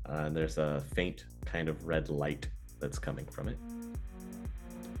 And there's a faint kind of red light that's coming from it.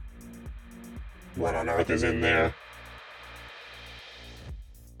 What on earth is in there?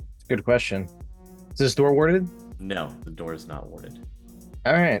 Good question. Is this door warded? No, the door is not warded.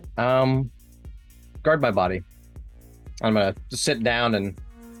 All right. Guard my body. I'm gonna just sit down and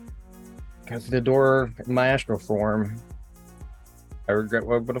go through the door in my astral form. I regret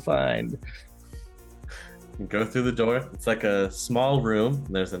what I'm gonna find. You go through the door. It's like a small room.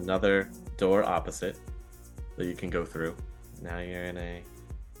 And there's another door opposite that you can go through. Now you're in a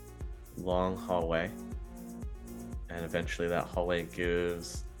long hallway. And eventually that hallway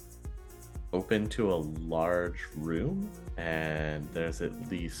goes open to a large room. And there's at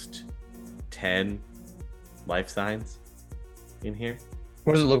least 10 life signs in here.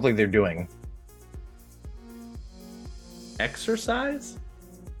 What does it look like they're doing? Exercise?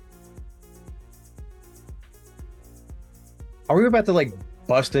 Are we about to like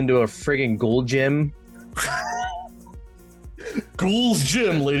bust into a friggin' ghoul gym? Ghoul's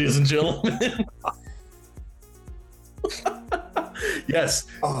Gym, ladies and gentlemen. Yes,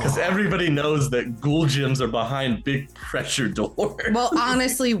 because everybody knows that ghoul gyms are behind big pressure doors. Well,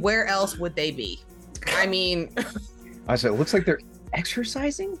 honestly, where else would they be? I mean, I said, it looks like they're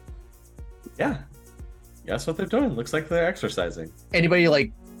exercising. Yeah, that's what they're doing. Looks like they're exercising. Anybody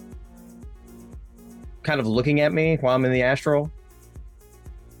like kind of looking at me while I'm in the astral?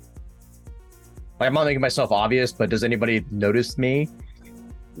 Like, I'm not making myself obvious, but does anybody notice me?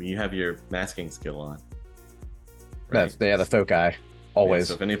 You have your masking skill on. That's the foci. Always. Yeah,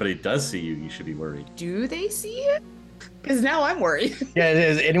 so if anybody does see you, you should be worried. do they see it? Because now I'm worried. Yeah,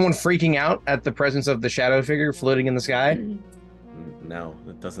 is anyone freaking out at the presence of the shadow figure floating in the sky? No,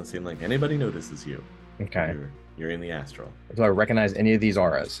 it doesn't seem like anybody notices you. Okay. You're in the astral. Do I recognize any of these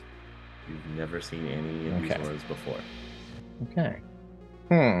auras? You've never seen any of these auras before. Okay.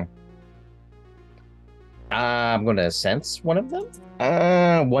 I'm going to sense one of them.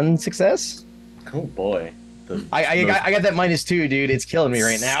 One success. Oh boy. I got that -2, dude. It's killing me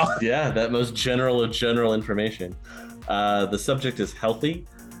right now. Yeah, that most general of general information. The subject is healthy.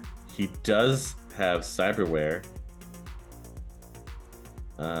 He does have cyberware.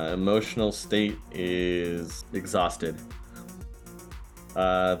 Emotional state is exhausted.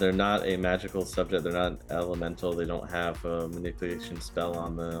 They're not a magical subject. They're not elemental. They don't have a manipulation spell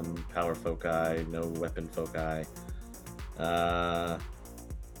on them. Power foci, no weapon foci.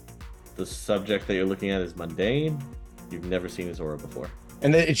 The subject that you're looking at is mundane. You've never seen his aura before.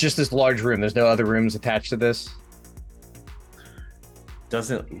 And it's just this large room. There's no other rooms attached to this?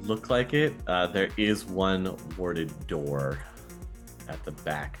 Doesn't look like it. There is one warded door at the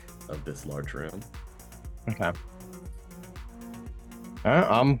back of this large room. Okay.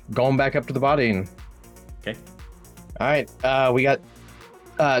 I'm going back up to the body. Okay. All right. We got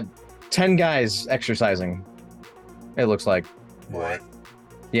 10 guys exercising. It looks like. What?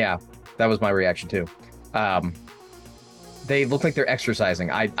 Yeah, that was my reaction too. They look like they're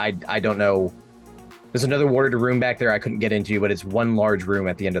exercising. I don't know. There's another warded room back there I couldn't get into, but it's one large room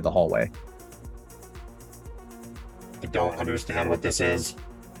at the end of the hallway. I don't understand what this is.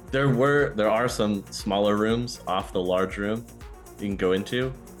 There are some smaller rooms off the large room you can go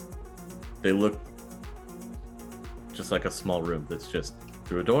into. They look just like a small room that's just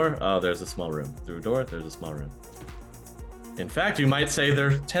through a door. Oh, there's a small room. Through a door, there's a small room. In fact, you might say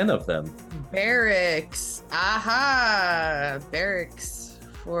there's 10 of them. Barracks. Aha! Barracks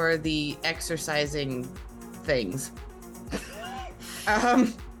for the exercising things.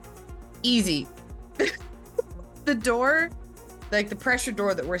 Easy. The door, like the pressure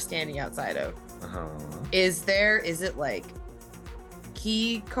door that we're standing outside of, is it like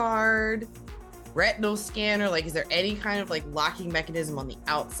key card, retinal scanner? Like, is there any kind of like locking mechanism on the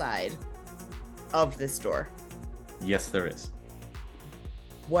outside of this door? Yes, there is.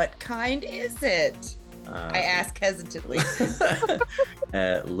 What kind is it? I ask hesitantly.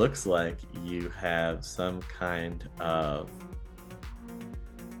 It looks like you have some kind of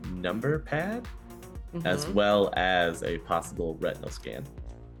number pad, as well as a possible retinal scan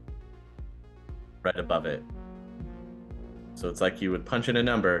right above it. So it's like you would punch in a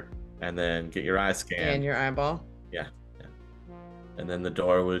number and then get your eye scanned. And your eyeball. Yeah. And then the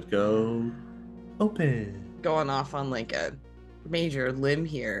door would go open. Going off on like a major limb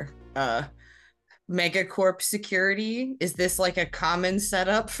here. Megacorp security. Is this like a common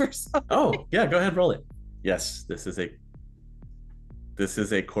setup for something? Oh, yeah, go ahead, roll it. Yes, this is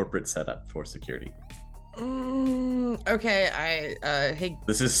a corporate setup for security. Okay, hey,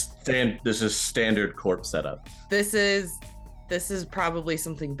 This is standard corp setup. this is probably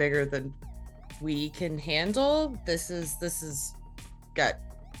something bigger than we can handle. This is got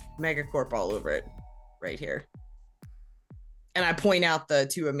Megacorp all over it right here. And I point out the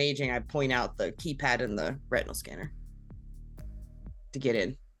keypad and the retinal scanner to get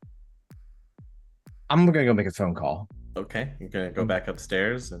in. I'm gonna go make a phone call. Okay, you're gonna go back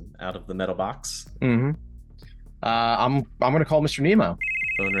upstairs and out of the metal box. Mm-hmm. I'm gonna call Mr. Nemo.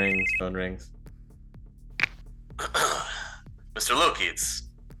 Phone rings. Mr. Loki, it's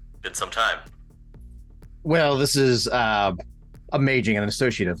been some time. Well, this is Amazing, an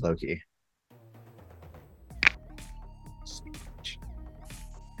associate of Loki.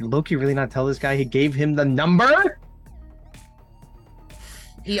 Did Loki really not tell this guy he gave him the number?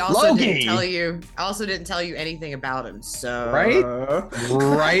 He also Loki! didn't tell you anything about him, so Right? God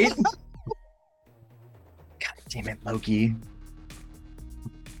damn it, Loki.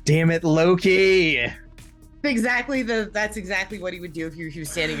 That's exactly what he would do if he was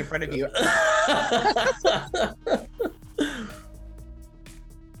standing in front of you.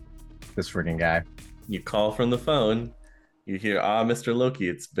 This freaking guy. You call from the phone. You hear, Mr. Loki,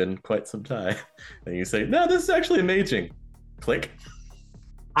 it's been quite some time. And you say, no, this is actually amazing. Click.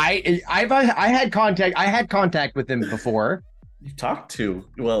 I had contact with him before.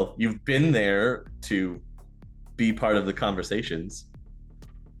 You've been there to be part of the conversations,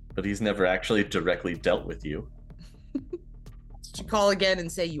 but he's never actually directly dealt with you. You call again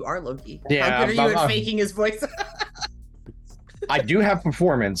and say you are Loki. Yeah, how good are you at faking his voice? I do have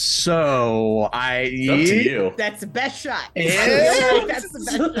performance, so It's up to you. That's the best shot. Yeah. That's the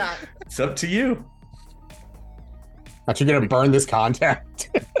best shot. It's up to you. Aren't you gonna burn this contact?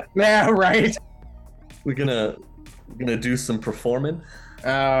 Yeah, right. We're gonna do some performing.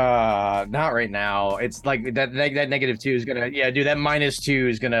 Not right now. It's like that -2 is gonna, dude, that -2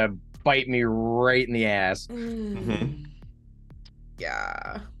 is gonna bite me right in the ass. Mm-hmm.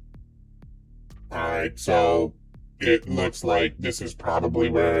 Yeah. Alright, so it looks like this is probably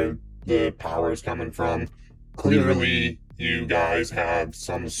where the power is coming from. Clearly, you guys have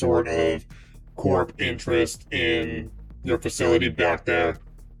some sort of corp interest in your facility back there.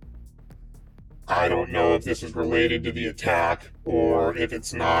 I don't know if this is related to the attack or if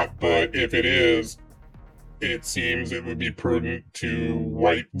it's not, but if it is, it seems it would be prudent to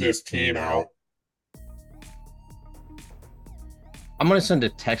wipe this team out. I'm gonna send a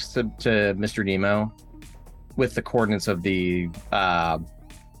text to Mr. Nemo with the coordinates of the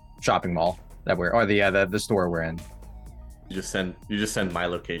shopping mall that the store we're in. You just send my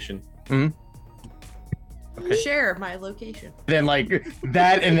location. Mm-hmm. Okay. Share my location. Then like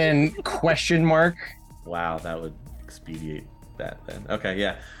that, and then question mark. Wow, that would expedite that then. Okay,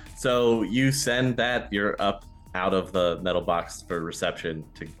 yeah. So you send that. You're up out of the metal box for reception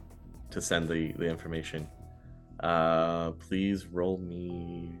to send the information. Please roll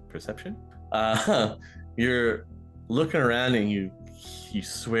me perception. You're looking around and you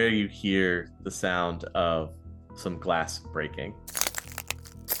swear you hear the sound of some glass breaking.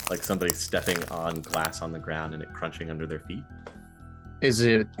 Like somebody stepping on glass on the ground and it crunching under their feet. Is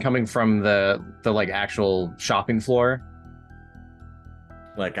it coming from the like actual shopping floor?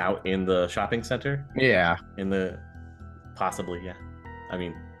 Like out in the shopping center? Yeah. Possibly, yeah. I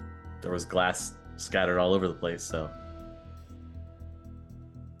mean, there was glass scattered all over the place, so.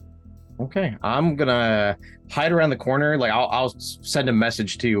 Okay, I'm gonna hide around the corner. Like I'll send a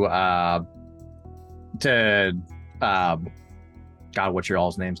message to God, what's your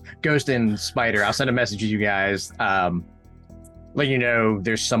all's names? Ghost and Spider. I'll send a message to you guys, let you know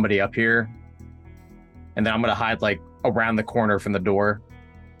there's somebody up here, and then I'm gonna hide like around the corner from the door.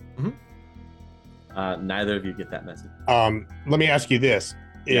 Mm-hmm. Neither of you get that message. Let me ask you this: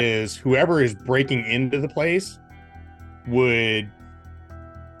 is whoever is breaking into the place, would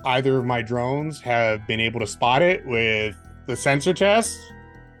either of my drones have been able to spot it with the sensor test?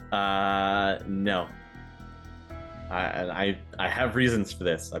 No. I have reasons for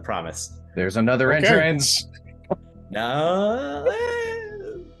this, I promise. There's another entrance. No.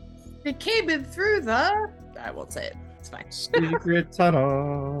 It came in through the... I won't say it. It's fine. Secret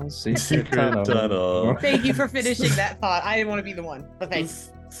tunnel. Secret tunnel. Thank you for finishing that thought. I didn't want to be the one, but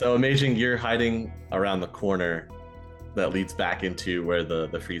thanks. So Amazing, you're hiding around the corner that leads back into where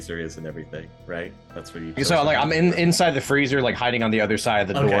the freezer is and everything, right? That's where you... So like I'm inside the freezer, like hiding on the other side of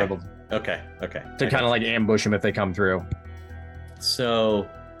the door. Okay. To kind of like ambush them if they come through. So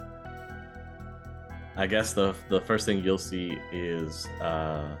I guess the first thing you'll see is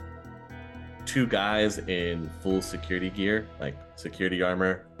two guys in full security gear, like security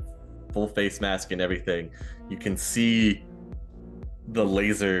armor, full face mask and everything. You can see the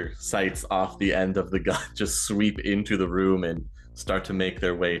laser sights off the end of the gun just sweep into the room and start to make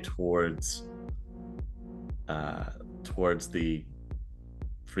their way towards the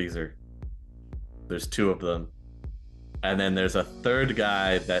freezer. There's two of them. And then there's a third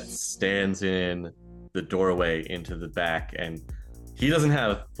guy that stands in the doorway into the back, and he doesn't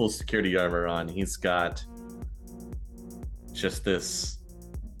have full security armor on. He's got just this,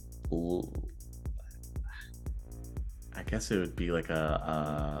 I guess it would be like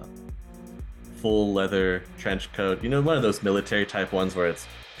a full leather trench coat. You know, one of those military type ones where it's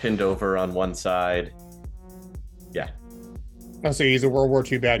pinned over on one side. Yeah. Oh, so he's a World War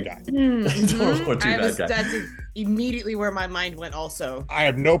II bad guy. World War II bad guy. That's immediately where my mind went also. I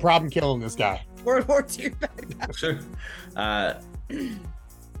have no problem killing this guy. World War II bad guy. Sure.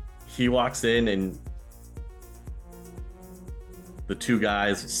 He walks in and the two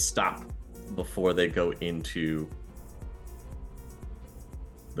guys stop before they go into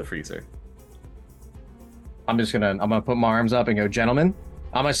the freezer. I'm gonna put my arms up and go, gentlemen.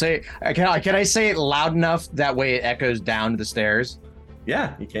 I'm gonna say, can I say it loud enough that way it echoes down to the stairs?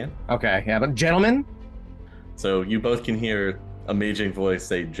 Yeah, you can. Okay, yeah, but gentlemen. So you both can hear a maging voice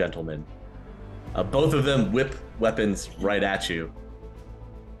say gentlemen. Both of them whip weapons right at you.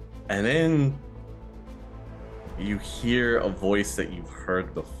 And then you hear a voice that you've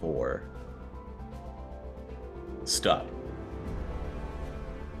heard before. Stop.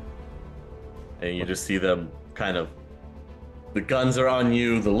 And you just see them kind of, the guns are on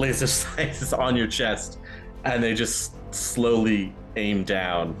you, the laser sight is on your chest, and they just slowly aim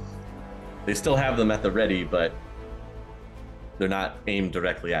down. They still have them at the ready, but they're not aimed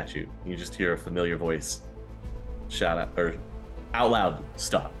directly at you. You just hear a familiar voice shout out, or out loud,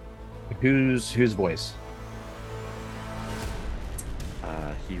 stop. Whose voice?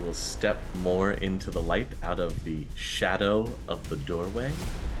 He will step more into the light out of the shadow of the doorway.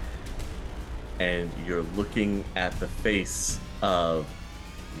 And you're looking at the face of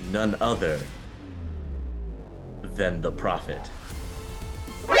none other than the Prophet.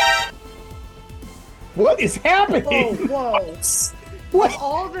 What is happening? Whoa. What? Of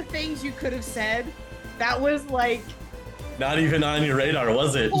all the things you could have said, that was like, Not even on your radar,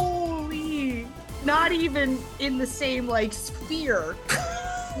 was it? holy, not even in the same like sphere.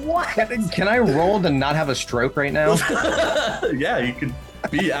 What? Can I roll to not have a stroke right now? Yeah, you could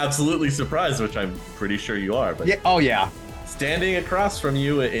be absolutely surprised, which I'm pretty sure you are. But Yeah. Oh yeah. standing across from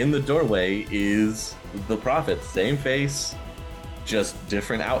you in the doorway is the Prophet. Same face, just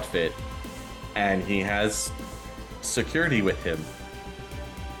different outfit. And he has security with him.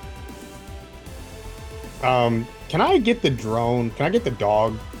 Can I get the drone? Can I get the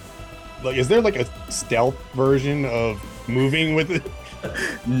dog? Like, is there like a stealth version of moving with it?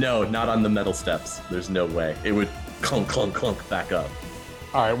 No, not on the metal steps. There's no way. It would clunk, clunk, clunk back up.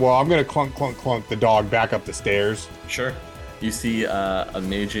 All right, well, I'm gonna clunk, clunk, clunk the dog back up the stairs. Sure. You see a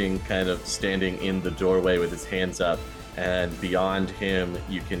maging kind of standing in the doorway with his hands up, and beyond him,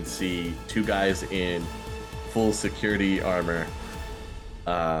 you can see two guys in full security armor.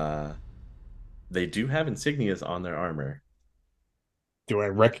 They do have insignias on their armor. Do I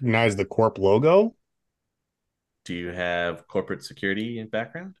recognize the Corp logo? Do you have corporate security in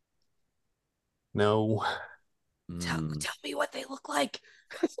background? No. Tell me what they look like.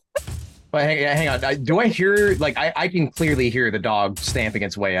 But hang on. Do I hear, like, I can clearly hear the dog stamping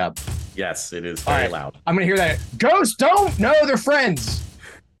its way up. Yes, it is All very right. loud. I'm gonna hear that. Ghost, don't! No, they're friends.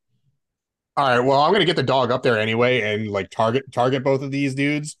 All right, well, I'm gonna get the dog up there anyway and like target both of these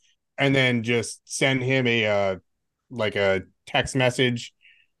dudes, and then just send him a like a text message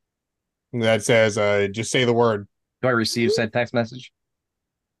that says just say the word. Do I receive said text message?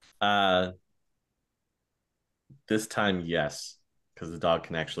 This time, yes, because the dog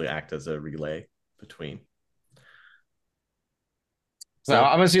can actually act as a relay between. So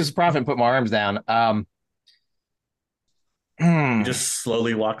I'm gonna see this Prophet and put my arms down. He just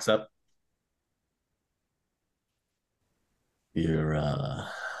slowly walks up. You're a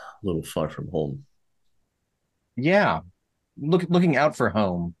little far from home. Yeah. Looking out for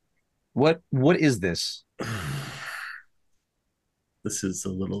home. What is this? This is a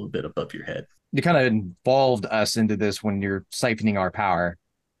little bit above your head. You kind of involved us into this when you're siphoning our power.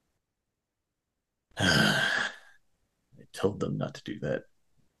 I told them not to do that.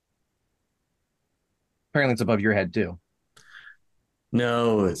 Apparently it's above your head too.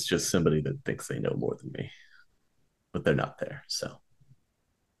 No, it's just somebody that thinks they know more than me. But they're not there, so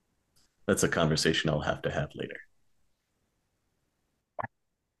that's a conversation I'll have to have later.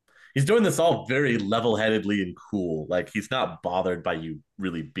 He's doing this all very level-headedly and cool. Like, he's not bothered by you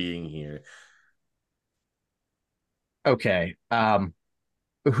really being here. Okay.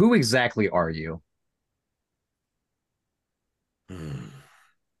 Who exactly are you?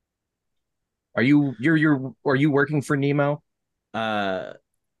 Are you working for Nemo?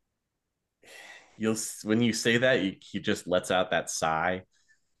 when you say that, he just lets out that sigh,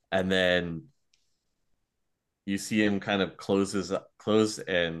 and then you see him kind of close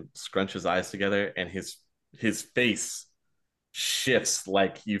and scrunch his eyes together, and his face shifts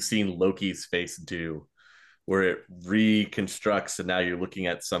like you've seen Loki's face do, where it reconstructs, and now you're looking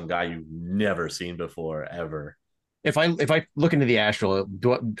at some guy you've never seen before ever. If I look into the astral,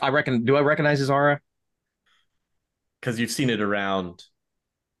 do I recognize his aura? Because you've seen it around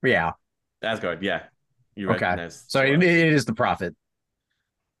Yeah. Asgard. Yeah, you Okay. recognize. So it is the prophet.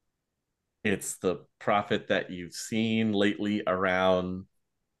 It's the prophet that you've seen lately around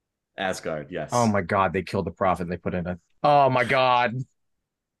Asgard. Yes. Oh my God! They killed the prophet. And they put in a. Oh my God!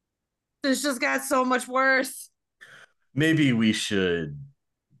 This just got so much worse. Maybe we should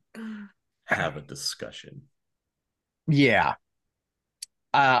have a discussion. Yeah.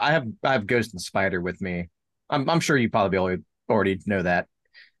 I have Ghost and Spider with me. I'm sure you probably already know that.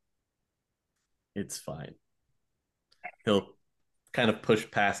 It's fine. He'll kind of push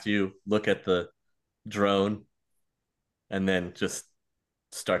past you, look at the drone, and then just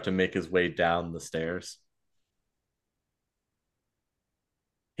start to make his way down the stairs.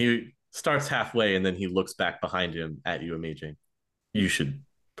 He starts halfway and then he looks back behind him at you, Amazing. You should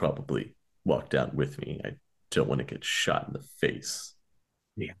probably walk down with me. I don't want to get shot in the face.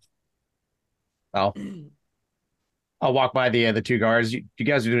 Yeah. I'll walk by the two guards. You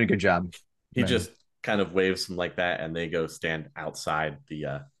guys are doing a good job. He just kind of waves them like that, and they go stand outside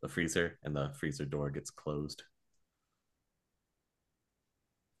the freezer, and the freezer door gets closed.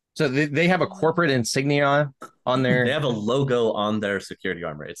 So they have a corporate insignia on their. They have a logo on their security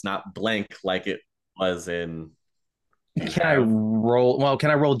armor. It's not blank like it was in. Can I roll? Well,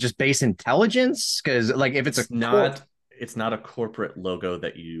 can I roll just base intelligence? Because like if it's not a corporate logo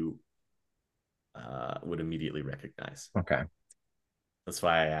that you would immediately recognize. Okay. That's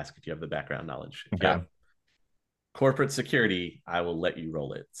why I ask if you have the background knowledge. If okay. you have corporate security, I will let you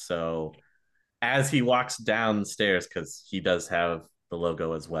roll it. So as he walks downstairs, because he does have the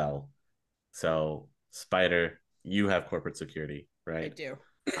logo as well. So Spider, you have corporate security, right? I do.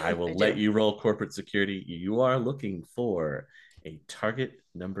 I will let you roll corporate security. You are looking for a target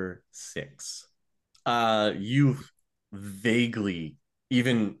number 6. You've vaguely,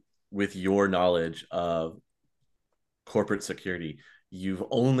 even with your knowledge of corporate security, you've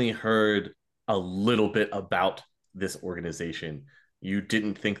only heard a little bit about this organization. You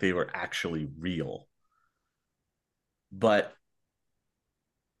didn't think they were actually real. But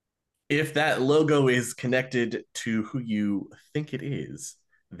if that logo is connected to who you think it is,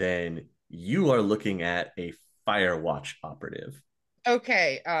 then you are looking at a Firewatch operative.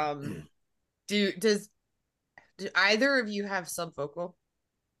 Okay. Do either of you have subvocal?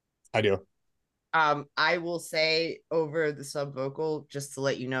 I do. I will say over the subvocal, just to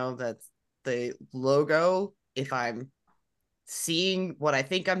let you know that the logo, if I'm seeing what I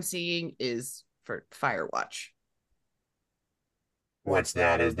think I'm seeing, is for Firewatch. What's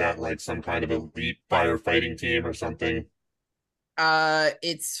that? Is that like some kind of elite firefighting team or something?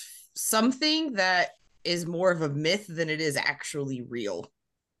 It's something that is more of a myth than it is actually real.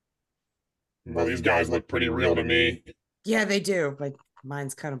 Well, these guys look pretty real to me. Yeah, they do. My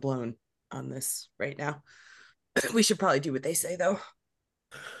mind's kind of blown on this right now. We should probably do what they say, though.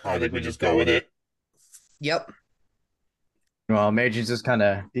 I think we just go with it. Yep. Well, Major's just kind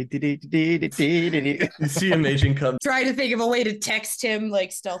of. You see Amazing come. Trying to think of a way to text him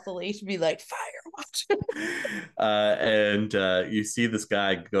like stealthily to be like Firewatch. And you see this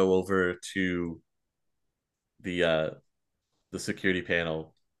guy go over to the security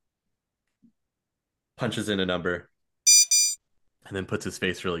panel, punches in a number, and then puts his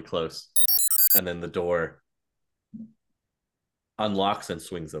face really close. And then the door unlocks and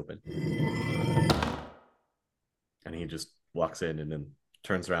swings open. And he just walks in and then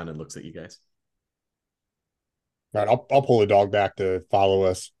turns around and looks at you guys. All right, I'll pull the dog back to follow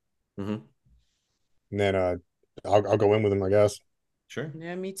us. Mm-hmm. And then I'll go in with him, I guess. Sure.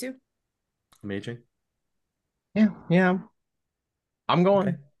 Yeah, me too. Amazing. Yeah. I'm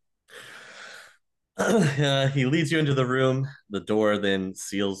going. Okay. He leads you into the room. The door then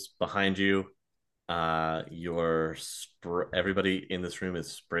seals behind you. Everybody in this room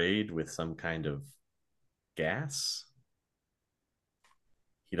is sprayed with some kind of gas.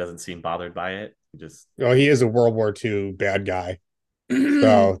 He doesn't seem bothered by it. He is a World War II bad guy.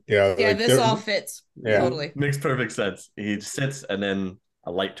 So yeah, yeah, this all fits. Yeah. Totally makes perfect sense. He sits, and then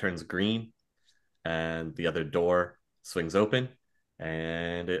a light turns green, and the other door swings open,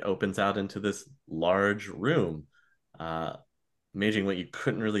 and it opens out into this large room. Imaging what you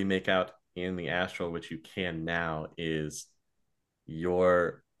couldn't really make out in the astral, which you can now, is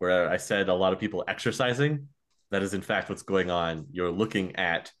your where I said a lot of people exercising, that is in fact what's going on. You're looking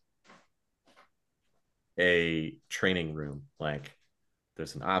at a training room. Like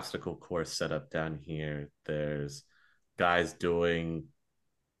there's an obstacle course set up down here. There's guys doing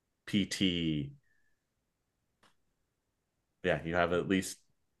PT. Yeah, you have at least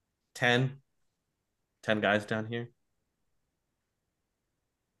 10 guys down here.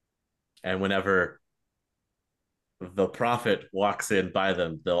 And whenever the prophet walks in by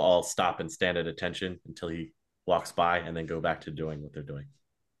them, they'll all stop and stand at attention until he walks by and then go back to doing what they're doing.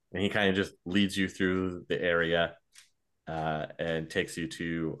 And he kind of just leads you through the area and takes you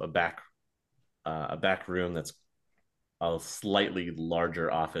to a back room that's a slightly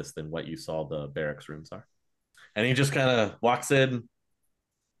larger office than what you saw the barracks rooms are. And he just kind of walks in,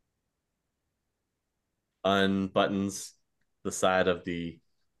 unbuttons the side of the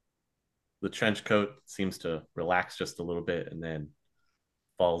trench coat, seems to relax just a little bit, and then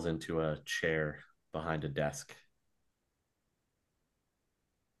falls into a chair behind a desk.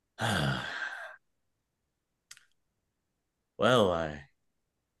 Well, I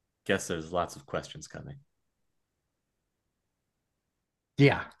guess there's lots of questions coming.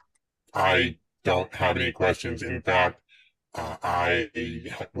 Yeah. I don't have any questions. In fact, I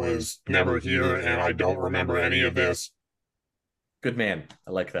was never here and I don't remember any of this. Good man.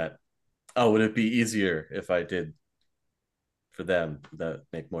 I like that. Oh, would it be easier if I did for them? Would that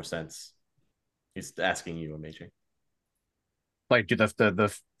make more sense? He's asking you, Amazing. Like, do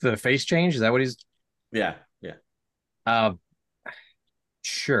the face change? Is that what he's? Yeah, yeah.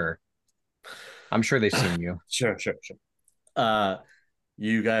 Sure. I'm sure they've seen you. Sure.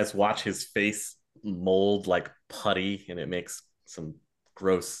 You guys watch his face mold like putty, and it makes some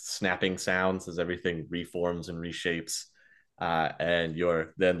gross snapping sounds as everything reforms and reshapes. And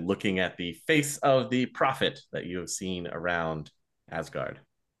you're then looking at the face of the prophet that you have seen around Asgard.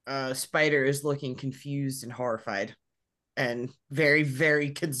 Spider is looking confused and horrified and very,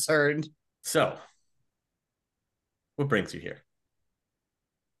 very concerned. So, what brings you here?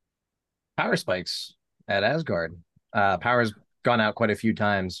 Power spikes at Asgard. Power's gone out quite a few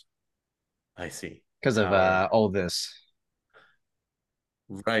times I see. because of all this.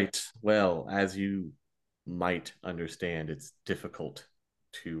 Right. Well, as you might understand, it's difficult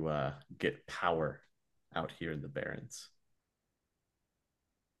to get power out here in the Barrens.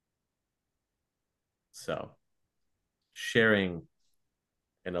 So, sharing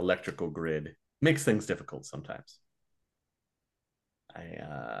an electrical grid makes things difficult sometimes.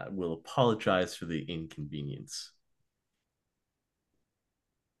 I will apologize for the inconvenience.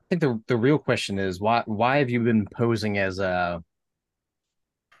 I think the real question is why have you been posing as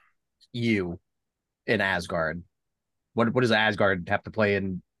you in Asgard? What does Asgard have to play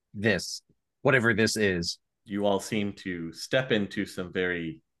in this, whatever this is? You all seem to step into some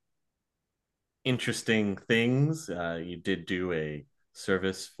very interesting things. You did do a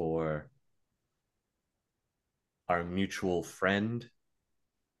service for our mutual friend,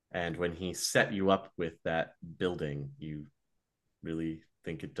 and when he set you up with that building, you really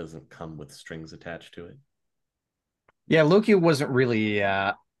think it doesn't come with strings attached to it? Yeah, Loki wasn't really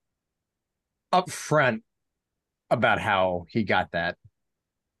upfront about how he got that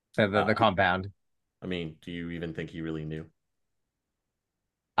the compound. I mean, do you even think he really knew?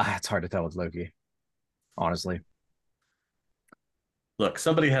 It's hard to tell with Loki, honestly. Look,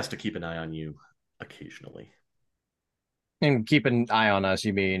 somebody has to keep an eye on you occasionally. And keep an eye on us,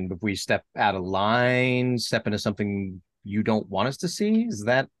 you mean if we step out of line, step into something you don't want us to see? Is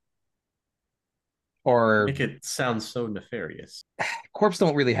that or Make it sound so nefarious. Corps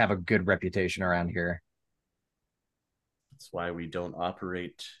don't really have a good reputation around here. That's why we don't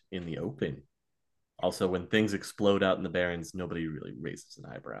operate in the open. Also, when things explode out in the Barrens, nobody really raises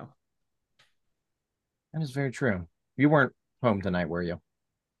an eyebrow. That is very true. You weren't home tonight, were you?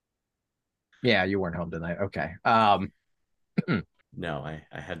 Yeah, you weren't home tonight. Okay. No, I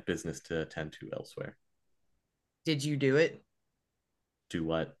had business to attend to elsewhere. Did you do it? Do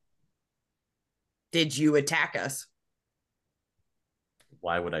what? Did you attack us?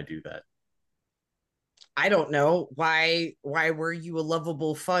 Why would I do that? I don't know. Why were you a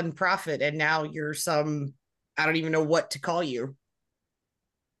lovable, fun prophet and now you're some, I don't even know what to call you.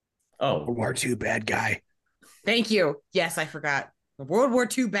 Oh, World War II bad guy. Thank you. Yes, I forgot. The World War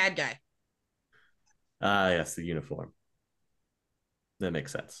II bad guy. yes, the uniform. That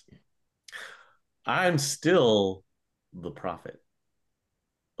makes sense. I'm still the prophet,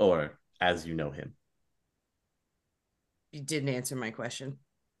 or as you know him. You didn't answer my question.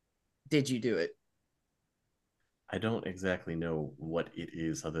 Did you do it? I don't exactly know what it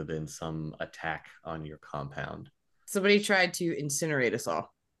is other than some attack on your compound. Somebody tried to incinerate us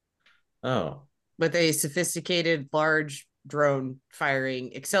all. Oh, with a sophisticated, large drone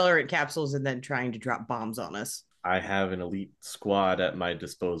firing accelerant capsules and then trying to drop bombs on us. I have an elite squad at my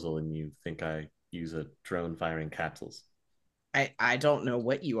disposal, and you think I use a drone firing capsules? I don't know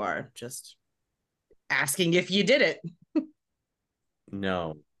what you are, just asking if you did it.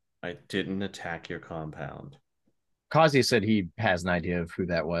 No, I didn't attack your compound. Kazi said he has an idea of who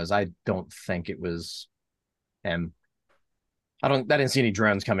that was. I don't think it was him. I didn't see any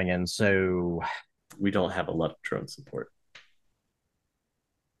drones coming in, so We don't have a lot of drone support.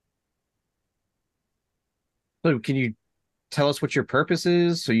 can you tell us what your purpose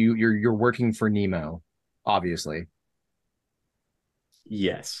is? So you're working for Nemo, obviously.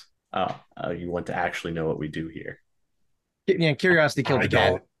 Yes. Oh, you want to actually know what we do here? Yeah, curiosity killed the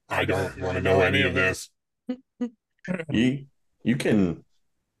cat. I don't want to know any of this. You can.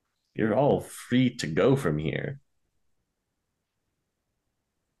 You're all free to go from here.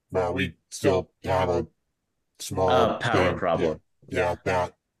 Well, we still have a small Power thing. problem. Yeah,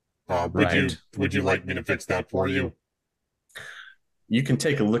 that. Right. Would you like me to fix that for you? You can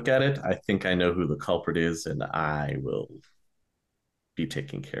take a look at it. I think I know who the culprit is, and I will be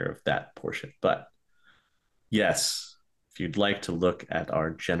taking care of that portion. But yes, if you'd like to look at our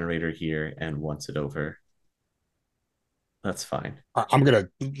generator here and once it over, that's fine. I'm gonna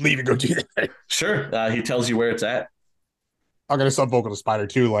leave and go do that. Sure. He tells you where it's at. I'm gonna sub vocal to Spider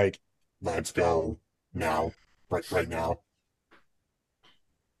too. Like, Let's go now. Right now.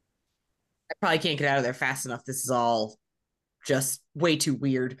 I probably can't get out of there fast enough. This is all just way too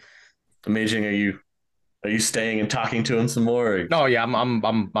weird. Amazing. Are you staying and talking to him some more? Or... Oh yeah, I'm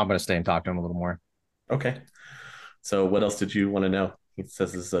gonna stay and talk to him a little more. Okay. So what else did you want to know? He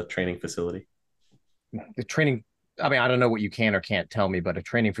says this is a training facility. The training. I mean, I don't know what you can or can't tell me, but a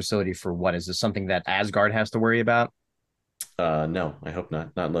training facility for what? Is this something that Asgard has to worry about? No, I hope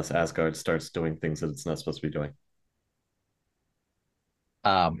not. Not unless Asgard starts doing things that it's not supposed to be doing.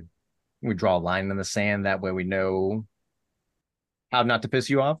 We draw a line in the sand. That way we know how not to piss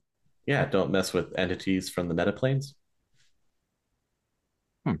you off. Yeah, don't mess with entities from the metaplanes.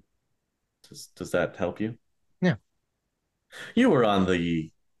 Does that help you? Yeah. You were on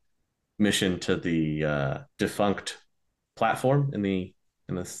the mission to the defunct platform in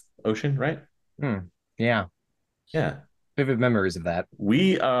this ocean, right? Yeah. Yeah. Vivid memories of that.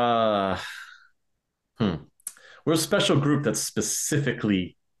 We we're a special group that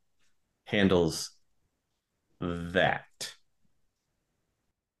specifically handles that. Does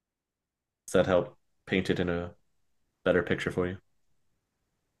that help paint it in a better picture for you?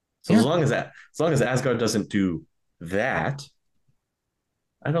 So Yeah. as long as Asgard doesn't do that,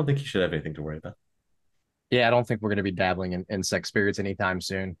 I don't think you should have anything to worry about. Yeah, I don't think we're going to be dabbling in insect spirits anytime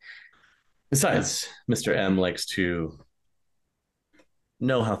soon. Besides, Mr. M likes to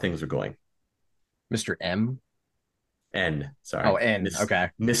know how things are going. Mr. M? N, sorry. Oh, N. Okay.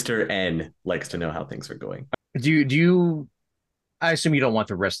 Mr. N likes to know how things are going. Do you I assume you don't want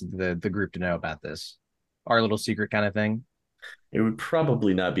the rest of the group to know about this. Our little secret kind of thing. It would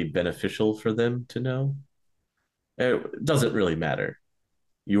probably not be beneficial for them to know. It doesn't really matter.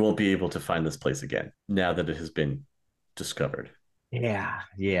 You won't be able to find this place again now that it has been discovered. Yeah.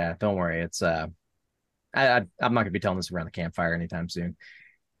 Don't worry. It's I'm not gonna be telling this around the campfire anytime soon.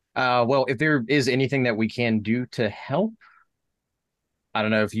 Well, if there is anything that we can do to help, I don't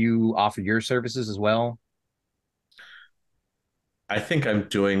know if you offer your services as well. I think I'm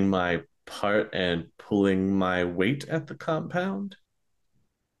doing my part and pulling my weight at the compound,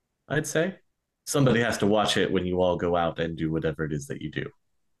 I'd say. Somebody has to watch it when you all go out and do whatever it is that you do.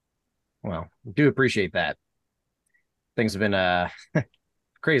 Well, do appreciate that. Things have been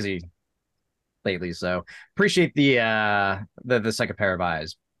crazy lately, so appreciate the second pair of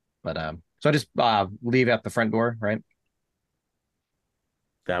eyes. But so I just leave out the front door, right?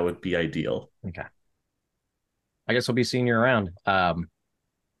 That would be ideal. Okay. I guess we'll be seeing you around. What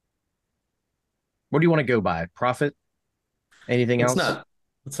do you want to go by? Profit? Anything else?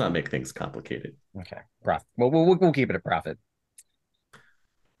 Let's not make things complicated. Okay. Profit. Well, we'll keep it a profit.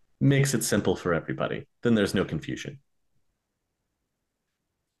 Makes it simple for everybody. Then there's no confusion.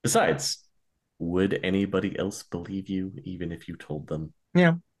 Besides, would anybody else believe you even if you told them?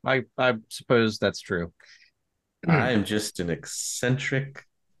 Yeah, I suppose that's true. I'm just an eccentric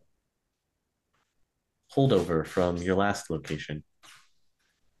holdover from your last location.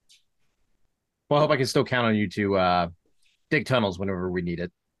 Well, I hope I can still count on you to dig tunnels whenever we need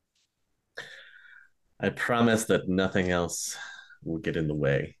it. I promise that nothing else will get in the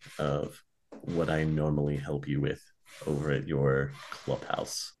way of what I normally help you with over at your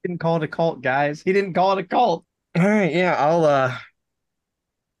clubhouse. Didn't call it a cult, guys. He didn't call it a cult. All right, yeah,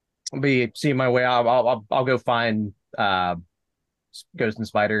 I'll be seeing my way out. I'll go find Ghost and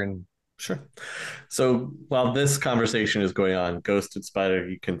Spider and Sure. So while this conversation is going on, Ghost and Spider,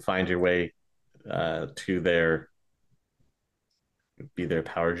 you can find your way to their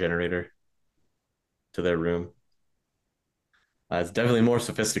power generator, to their room. It's definitely more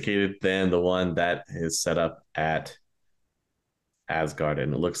sophisticated than the one that is set up at Asgard,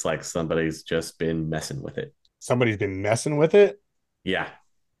 and it looks like somebody's just been messing with it. Somebody's been messing with it. Yeah.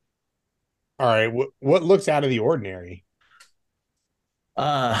 All right. What looks out of the ordinary?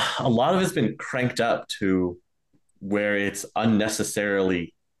 A lot of it's been cranked up to where it's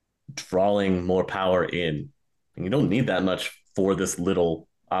unnecessarily drawing more power in. And you don't need that much for this little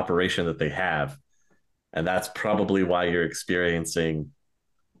operation that they have. And that's probably why you're experiencing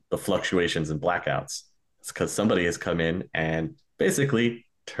the fluctuations and blackouts. It's because somebody has come in and basically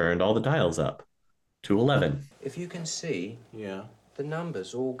turned all the dials up to 11. If you can see, yeah, the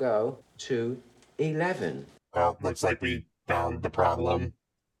numbers all go to 11. Well, looks like we found the problem.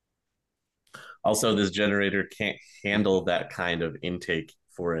 Also, this generator can't handle that kind of intake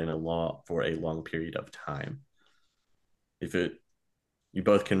for a long period of time. You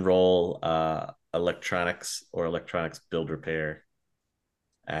both can roll electronics or electronics build repair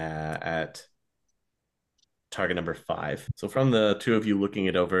at target number 5. So from the two of you looking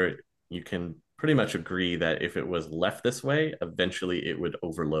it over, you can pretty much agree that if it was left this way, eventually it would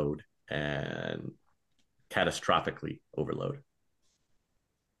overload and catastrophically overload.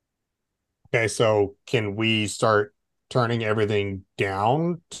 Okay, so can we start turning everything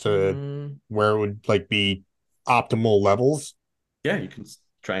down to where it would like be optimal levels? Yeah, you can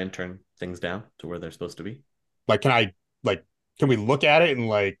try and turn things down to where they're supposed to be. Like, can we look at it and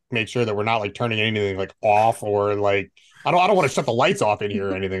like make sure that we're not like turning anything like off or like I don't want to shut the lights off in here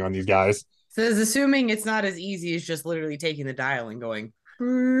or anything on these guys. So it's assuming it's not as easy as just literally taking the dial and going.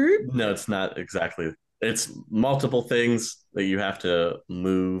 No, it's not exactly. It's multiple things that you have to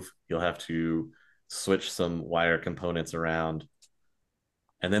move. You'll have to switch some wire components around.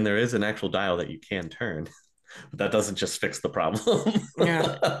 And then there is an actual dial that you can turn. But that doesn't just fix the problem.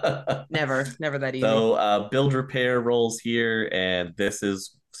 Yeah. Never that easy. So build repair rolls here, and this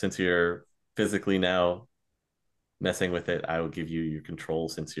is, since you're physically now messing with it, I will give you your control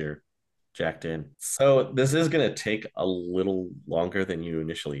since you're jacked in. So this is going to take a little longer than you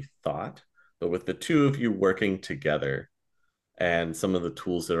initially thought, but with the two of you working together and some of the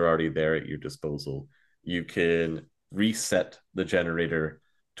tools that are already there at your disposal, you can reset the generator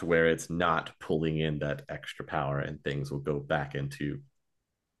to where it's not pulling in that extra power, and things will go back into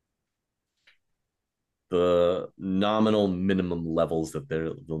the nominal minimum levels that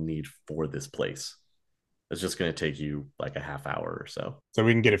they'll need for this place. It's just going to take you like a half hour or so. So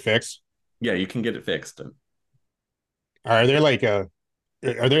we can get it fixed. Yeah, you can get it fixed. Are there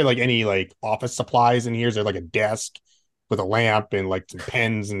like any like office supplies in here? Is there like a desk with a lamp and like some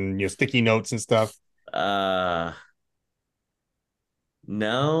pens and sticky notes and stuff?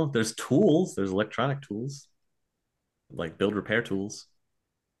 No, there's tools. There's electronic tools, like build repair tools.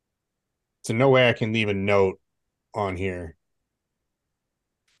 So no way I can leave a note on here.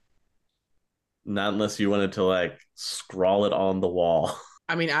 Not unless you wanted to like scrawl it on the wall.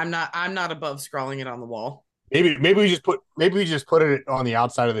 I mean, I'm not above scrawling it on the wall. Maybe we just put it on the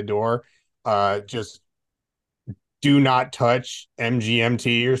outside of the door. Just do not touch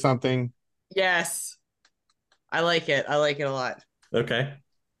MGMT or something. Yes. I like it. I like it a lot. Okay.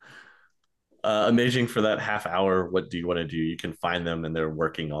 Amazing. For that half hour, what do you want to do? You can find them and they're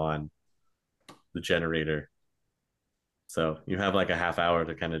working on the generator. So you have like a half hour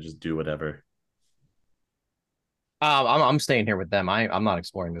to kind of just do whatever. I'm staying here with them. I'm not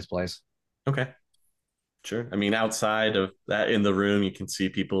exploring this place. Okay. Sure. I mean, outside of that, in the room, you can see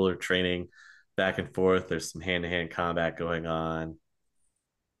people are training back and forth. There's some hand-to-hand combat going on.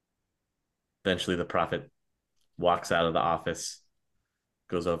 Eventually, the prophet walks out of the office,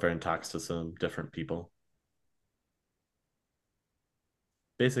 goes over and talks to some different people.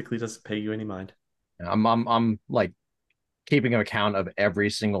 Basically, doesn't pay you any mind. I'm like keeping an account of every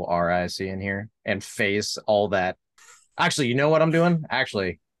single RI I see in here and face all that. Actually, you know what I'm doing?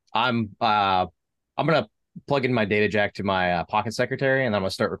 Actually, I'm gonna plug in my data jack to my pocket secretary, and I'm gonna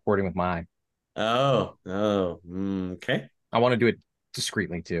start recording with my. Okay. I want to do it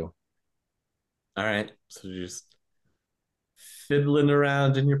discreetly too. All right. So you're just fiddling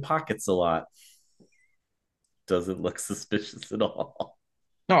around in your pockets a lot. Doesn't look suspicious at all.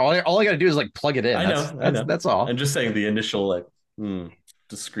 No, all I got to do is like plug it in. I know. That's all. I'm just saying the initial like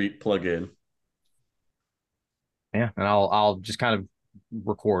discreet plug in. Yeah, and I'll just kind of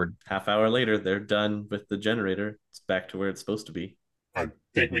record. Half hour later, they're done with the generator. It's back to where it's supposed to be. I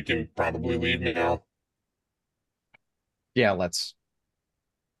think we can probably leave now. Yeah, let's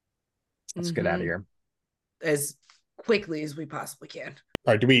get out of Mhm. here. As quickly as we possibly can.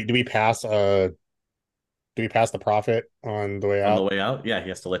 All right, do we pass the prophet on the way On the out? way out, yeah, he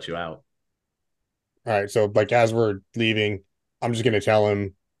has to let you out. All right, so like as we're leaving, I'm just gonna tell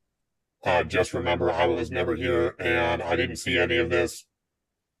him, Just remember, I was never here, and I didn't see any of this.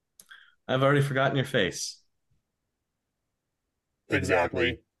 I've already forgotten your face.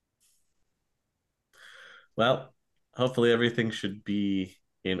 Exactly. Well, hopefully everything should be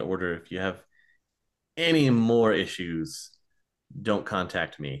in order. If you have any more issues, don't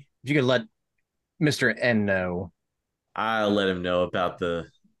contact me. If you could let Mr. N know. I'll let him know about the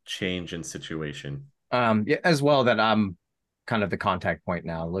change in situation. Yeah, as well that I'm kind of the contact point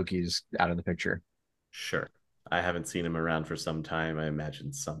now. Loki's out of the picture. Sure. I haven't seen him around for some time. I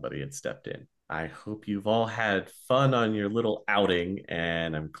imagine somebody had stepped in. I hope you've all had fun on your little outing,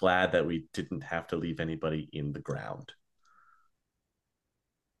 and I'm glad that we didn't have to leave anybody in the ground.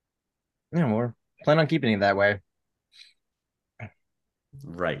 Yeah, we're plan on keeping it that way.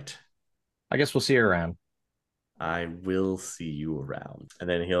 Right. I guess we'll see you around. I will see you around. And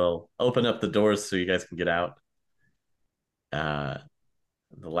then he'll open up the doors so you guys can get out. The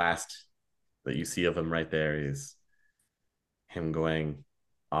last that you see of him right there is him going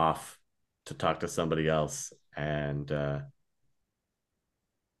off to talk to somebody else. And it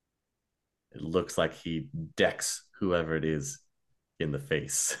looks like he decks whoever it is in the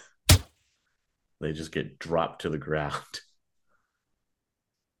face. They just get dropped to the ground.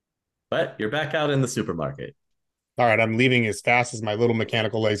 But you're back out in the supermarket. all right, I'm leaving as fast as my little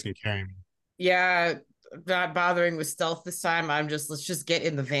mechanical legs can carry me. Yeah, not bothering with stealth this time. Let's just get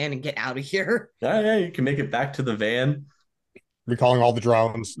in the van and get out of here. Yeah, you can make it back to the van. Recalling all the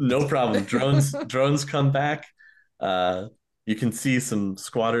drones. No problem. Drones come back. You can see some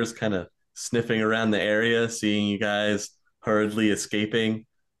squatters kind of sniffing around the area, seeing you guys hurriedly escaping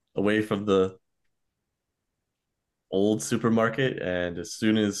away from the old supermarket. And as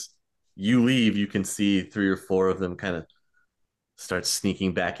soon as you leave, you can see 3 or 4 of them kind of start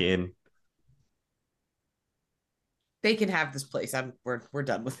sneaking back in. They can have this place. We're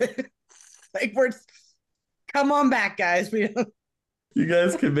done with it. Like come on back, guys. You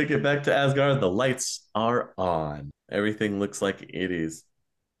guys can make it back to Asgard. The lights are on. Everything looks like it is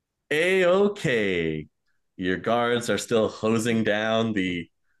A-okay. Your guards are still hosing down the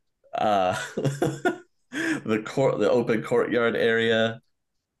the open courtyard area,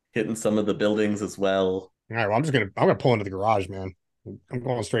 hitting some of the buildings as well. All right, well, I'm gonna pull into the garage, man. I'm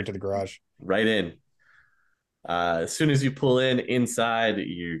going straight to the garage. Right in. As soon as you pull in inside,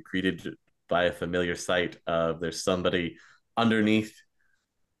 you're greeted by a familiar sight of there's somebody underneath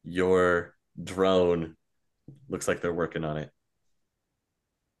your drone. Looks like they're working on it,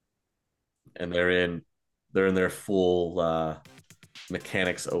 and they're in their full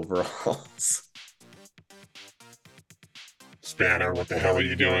mechanics overalls. Spanner, what the hell are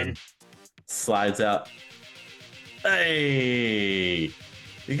you doing? Slides out. Hey,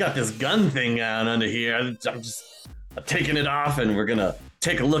 you got this gun thing on under here. I'm just taking it off, and we're gonna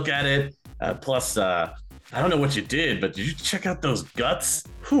take a look at it. Plus, I don't know what you did, but did you check out those guts?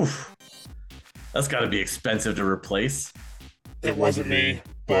 Whew. That's got to be expensive to replace. It wasn't me,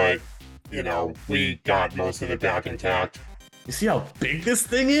 but, you know, we got most of it back intact. You see how big this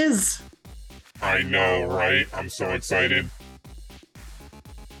thing is? I know, right? I'm so excited.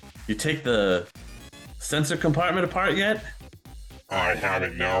 You take the sensor compartment apart yet? I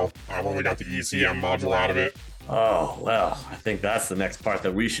haven't, no. I've only got the ECM module out of it. Oh, well, I think that's the next part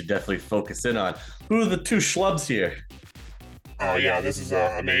that we should definitely focus in on. Who are the 2 schlubs here? Oh yeah, this is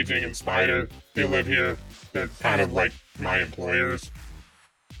Amazing and Spider. They live here. They're kind of like my employers.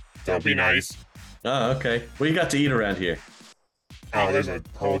 So be nice. Oh, okay. What you got to eat around here? Oh, there's a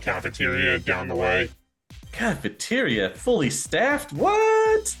whole cafeteria down the way. Cafeteria? Fully staffed?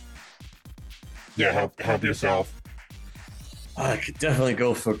 What? Yeah, help yourself. I could definitely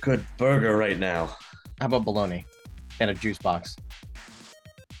go for a good burger right now. How about bologna and a juice box?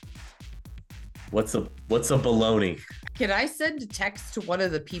 What's a bologna? Can I send a text to one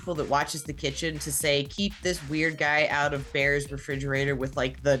of the people that watches the kitchen to say, keep this weird guy out of Bear's refrigerator with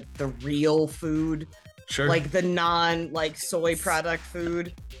like the real food? Sure. Like the like soy product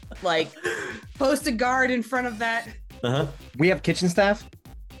food? Like post a guard in front of that. Uh-huh. We have kitchen staff?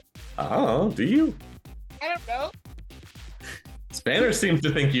 Oh, do you? I don't know. Spanner seems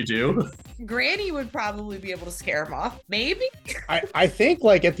to think you do. Granny would probably be able to scare him off. Maybe. I think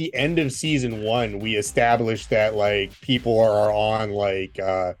like at the end of season 1, we established that like people are on like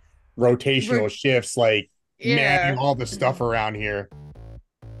rotational shifts, like manning all the stuff around here.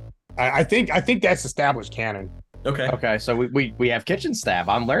 I think that's established canon. Okay. Okay, so we have kitchen staff.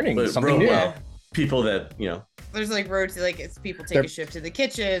 I'm learning But something new. Yeah. people that, you know, There's like roads, like it's people take They're a shift in the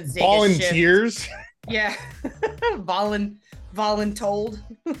kitchen, take a shift. Volunteers. Yeah. Voluntold.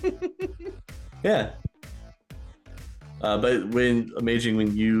 yeah. But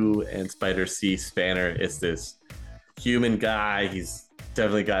when you and Spider see Spanner, it's this human guy. He's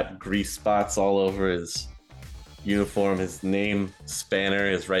definitely got grease spots all over his uniform. His name, Spanner,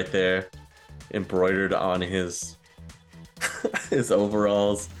 is right there, embroidered on his his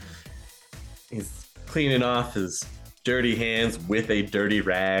overalls. He's cleaning off his dirty hands with a dirty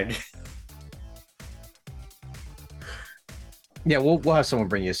rag. Yeah, we'll have someone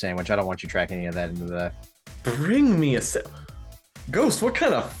bring you a sandwich. I don't want you tracking any of that into the. Bring me a Ghost. What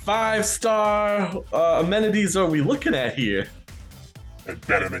kind of 5-star amenities are we looking at here? It's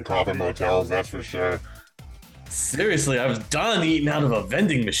better than coffin motels, that's for sure. Seriously, I was done eating out of a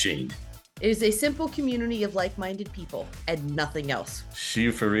vending machine. It is a simple community of like-minded people and nothing else.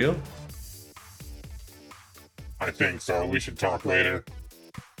 She for real? I think so. We should talk later.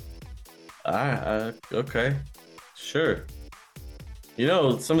 Okay. Sure. You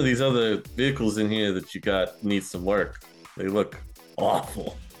know, some of these other vehicles in here that you got need some work. They look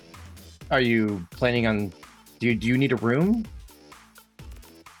awful. Are you planning on? Do you need a room?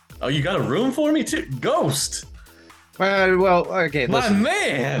 Oh, you got a room for me too? Ghost! Well, okay. My Listen.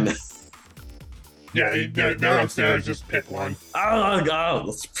 man! Yeah, they're upstairs. Just pick one.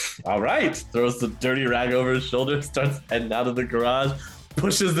 Oh, all right. Throws the dirty rag over his shoulder, starts heading out of the garage,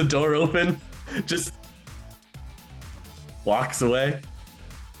 pushes the door open, just walks away.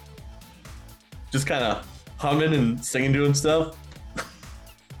 Just kind of humming and singing to himself.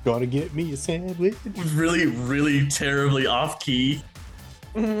 Gotta get me a sandwich. Really, really terribly off key.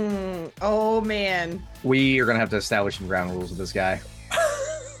 Oh man. We are gonna have to establish some ground rules with this guy.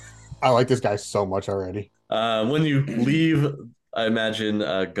 I like this guy so much already. When you leave, I imagine,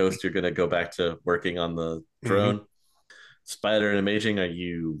 Ghost, you're going to go back to working on the drone. Spider and Amazing, are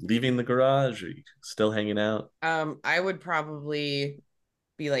you leaving the garage? Are you still hanging out? I would probably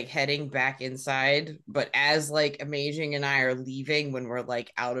be like heading back inside, but as like Amazing and I are leaving, when we're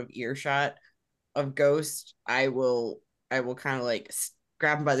like out of earshot of Ghost, I will kind of like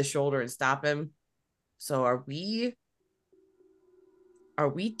grab him by the shoulder and stop him. So are we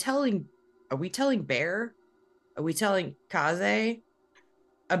telling Bear? Are we telling Kaze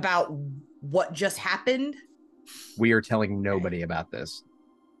about what just happened? We are telling nobody about this.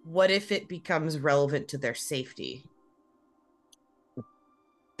 What if it becomes relevant to their safety?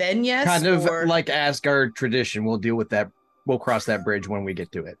 Then yes. Kind of like Asgard tradition. We'll deal with that. We'll cross that bridge when we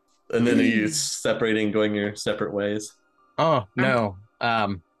get to it. And then are you separating, going your separate ways? Oh, no.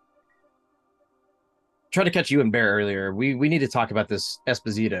 Tried to catch you and Bear earlier. We need to talk about this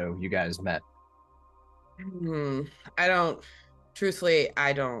Esposito you guys met. Truthfully,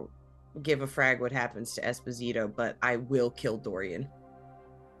 I don't give a frag what happens to Esposito, but I will kill Dorian.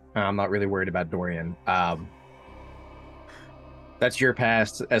 I'm not really worried about Dorian. That's your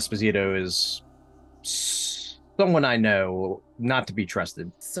past. Esposito is someone I know not to be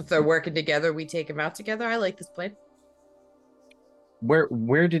trusted. So if they're working together, we take him out together. I like this plan.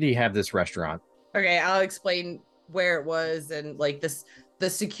 Where did he have this restaurant? Okay, I'll explain where it was and like the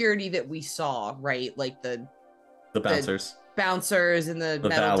security that we saw, right? Like the bouncers. Bouncers and the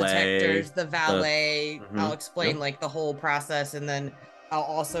metal valet, detectors, the valet. Mhm. I'll explain Yep. like the whole process, and then I'll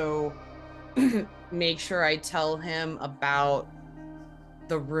also make sure I tell him about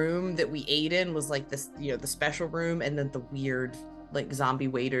the room that we ate in was like this, the special room, and then the weird like zombie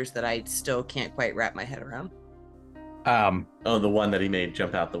waiters that I still can't quite wrap my head around. Oh, the one that he made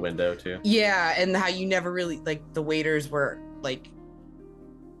jump out the window too. Yeah, and how you never really like the waiters were like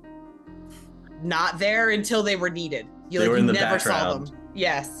not there until they were needed. They were in the never saw background. them.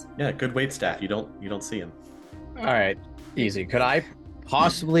 Yes. Yeah, good wait staff. You don't see him. All right, easy. Could I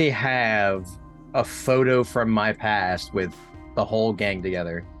possibly have a photo from my past with the whole gang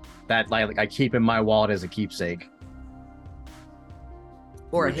together that like I keep in my wallet as a keepsake?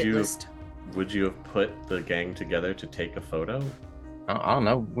 Or Would a hit you- list. Would you have put the gang together to take a photo? I don't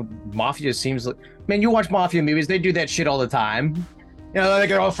know. Mafia seems like, man, you watch Mafia movies, they do that shit all the time. You know, like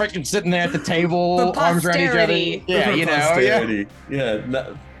they're all freaking sitting there at the table, For arms around each other. posterity. Yeah, For you know, yeah. posterity.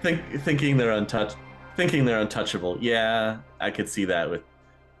 Yeah. Thinking they're untouchable. Yeah, I could see that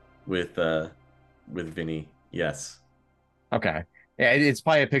with Vinny. Yes. Okay. Yeah, it's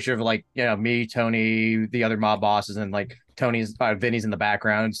probably a picture of like, me, Tony, the other mob bosses, and like Vinny's in the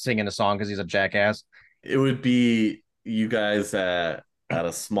background singing a song because he's a jackass. It would be you guys at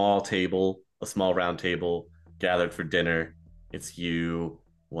a small table, a small round table, gathered for dinner. It's you,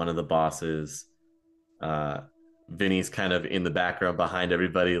 one of the bosses. Vinny's kind of in the background behind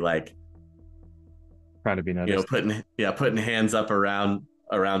everybody, like Trying to be noticed. putting hands up around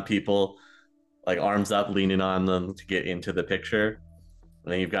people, like arms up, leaning on them to get into the picture.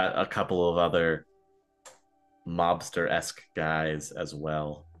 And then you've got a couple of other mobster-esque guys as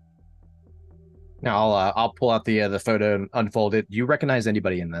well. Now I'll pull out the photo and unfold it. Do you recognize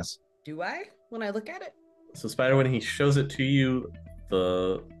anybody in this? Do I when I look at it? So Spider, when he shows it to you,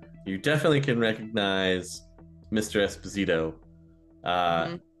 you definitely can recognize Mr. Esposito.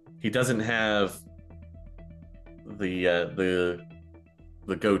 He doesn't have the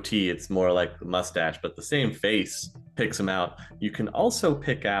goatee. It's more like the mustache, but the same face picks him out. You can also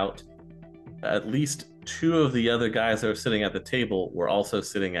pick out at least two of the other guys that are sitting at the table were also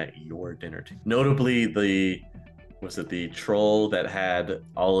sitting at your dinner table. Notably, the troll that had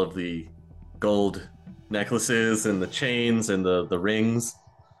all of the gold necklaces and the chains and the rings.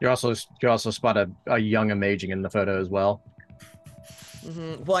 You also spot a young amazing in the photo as well.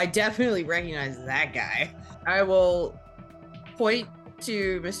 Well, I definitely recognize that guy. I will point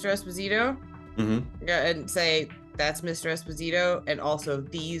to Mr. Esposito and say, that's Mr. Esposito, and also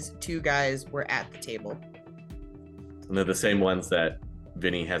these two guys were at the table. And they're the same ones that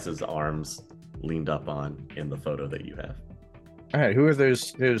Vinny has his arms leaned up on in the photo that you have. All right, who are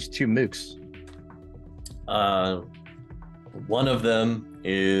those two mooks? One of them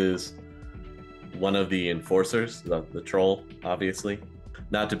is one of the enforcers, the troll, obviously.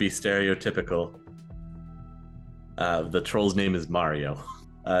 Not to be stereotypical, the troll's name is Mario.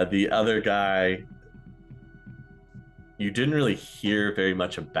 The other guy, you didn't really hear very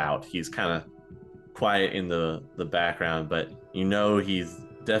much about. He's kind of quiet in the background, but you know he's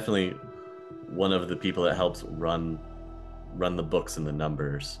definitely one of the people that helps run the books and the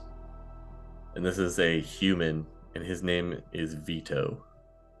numbers. And this is a human, and his name is Vito.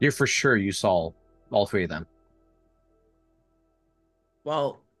 You're for sure you saw all three of them.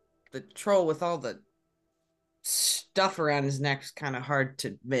 Well, the troll with all the stuff around his neck is kind of hard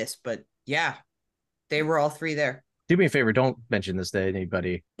to miss, but yeah, they were all three there. Do me a favor, don't mention this to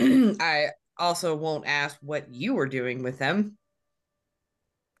anybody. I also won't ask what you were doing with them.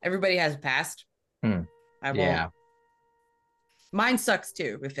 Everybody has a past. I won't. Yeah. Mine sucks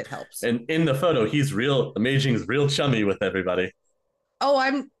too, if it helps. And in the photo, Amazing's real chummy with everybody. Oh,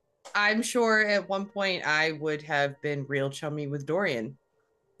 I'm sure at one point I would have been real chummy with Dorian.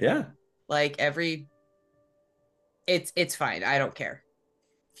 Yeah. Like it's fine. I don't care.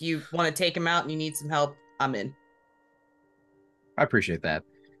 If you want to take him out and you need some help, I'm in. I appreciate that.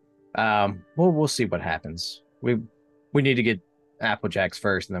 We'll see what happens. We need to get Applejacks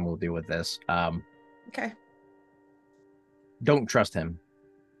first, and then we'll deal with this. Okay. Don't trust him.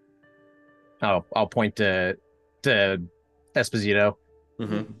 I'll point to Esposito.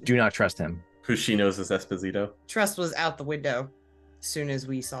 Do not trust him. Who she knows is Esposito. Trust was out the window as soon as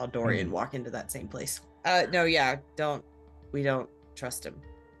we saw Dorian walk into that same place. No, yeah, we don't trust him.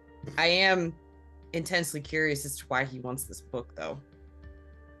 I am intensely curious as to why he wants this book, though.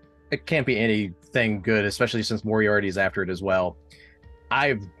 It can't be anything good, especially since Moriarty is after it as well.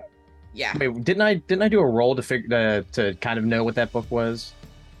 Wait, didn't I do a roll to kind of know what that book was?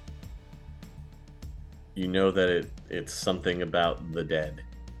 You know that it's something about the dead.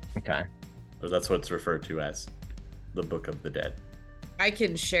 Okay. Or that's what it's referred to as, the Book of the Dead. I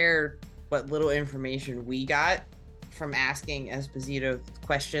can share what little information we got from asking Esposito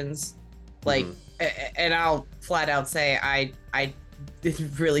questions. Like, and I'll flat out say, it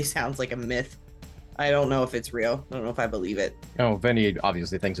really sounds like a myth. I don't know if it's real. I don't know if I believe it. Oh, Vinny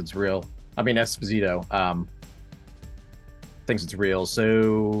obviously thinks it's real. I mean, Esposito thinks it's real,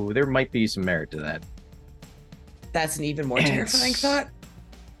 so there might be some merit to that. That's an even more terrifying thought.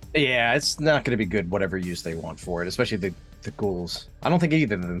 Yeah, it's not going to be good, whatever use they want for it, especially the ghouls. I don't think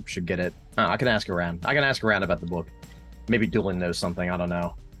either of them should get it. I can ask around. I can ask around about the book. Maybe Doolin knows something. I don't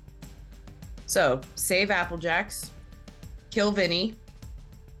know. So, save Applejacks, kill Vinny,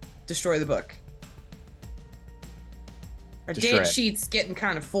 destroy the book. Our dance sheet's getting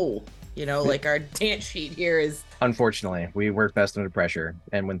kind of full. You know, like our dance sheet here is... Unfortunately, we work best under pressure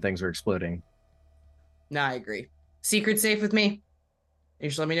and when things are exploding. Nah, I agree. Secret safe with me. You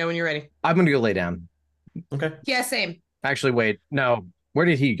just let me know when you're ready. I'm going to go lay down. Okay. Yeah, same. Actually, wait. No. Where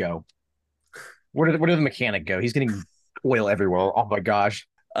did he go? Where did the mechanic go? He's getting oil everywhere. Oh my gosh.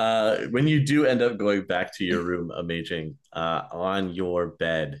 When you do end up going back to your room, Amazing, on your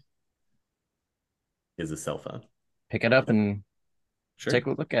bed is a cell phone. Pick it up and take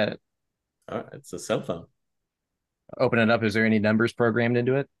a look at it. All right, it's a cell phone. Open it up. Is there any numbers programmed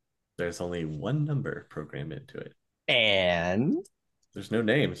into it? There's only one number programmed into it. And There's no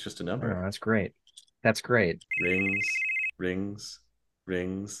name. It's just a number. Oh, that's great. That's great. Rings.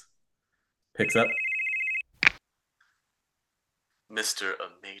 Picks up. Mr.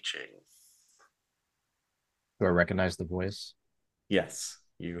 Amazing. Do I recognize the voice? Yes,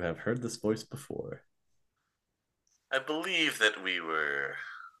 you have heard this voice before. I believe that we were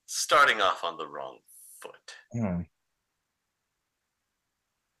starting off on the wrong foot.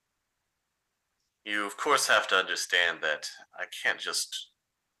 You, of course, have to understand that I can't just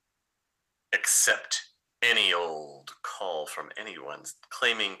accept any old call from anyone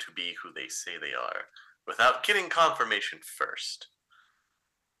claiming to be who they say they are without getting confirmation first.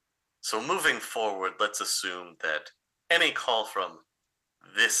 So moving forward, let's assume that any call from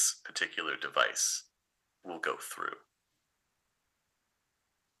this particular device will go through.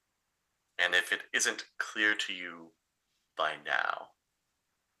 And if it isn't clear to you by now,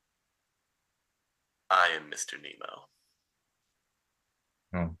 I am Mr. Nemo.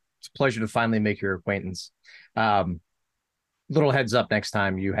 Oh, it's a pleasure to finally make your acquaintance. Little heads up next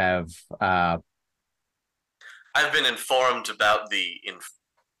time you have... I've been informed about the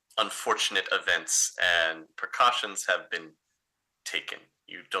unfortunate events, and precautions have been taken.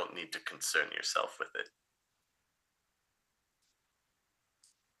 You don't need to concern yourself with it.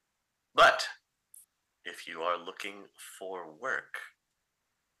 But if you are looking for work,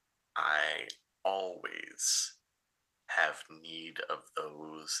 I always have need of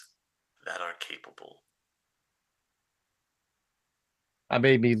those that are capable. I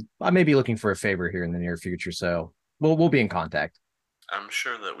may be looking for a favor here in the near future, so we'll be in contact. I'm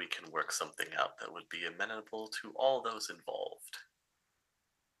sure that we can work something out that would be amenable to all those involved.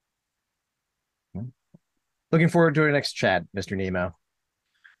 Looking forward to our next chat, Mr. Nemo.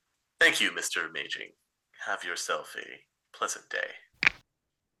 Thank you, Mr. Amazing. Have yourself a pleasant day.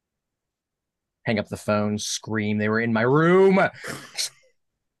 Hang up the phone, scream, they were in my room.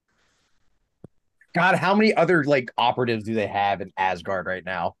 God, how many other operatives do they have in Asgard right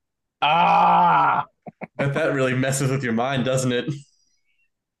now? That really messes with your mind, doesn't it?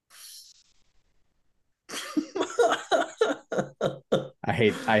 I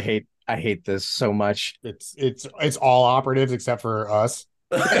hate this so much. It's all operatives except for us.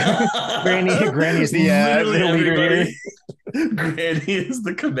 Granny's the leader here. Granny is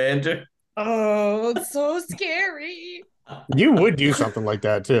the commander. Oh, it's so scary. You would do something like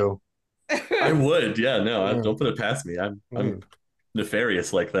that too. I would, yeah. No, don't put it past me. I'm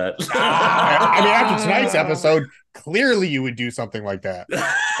nefarious like that. I mean, after tonight's episode, clearly you would do something like that.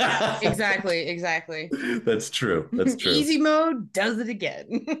 Exactly. That's true. Easy mode does it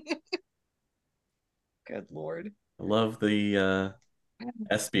again. Good Lord. I love the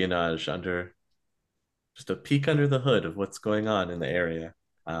espionage under, just a peek under the hood of what's going on in the area.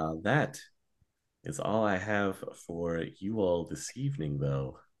 That is all I have for you all this evening,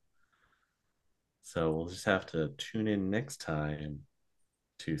 though. So we'll just have to tune in next time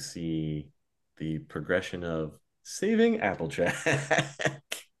to see the progression of saving Applejack.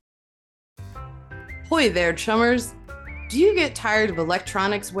 Hoy there, chummers. Do you get tired of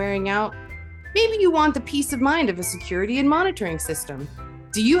electronics wearing out? Maybe you want the peace of mind of a security and monitoring system.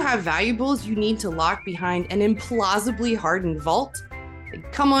 Do you have valuables you need to lock behind an implausibly hardened vault? Then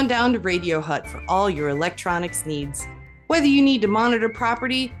come on down to Radio Hut for all your electronics needs. Whether you need to monitor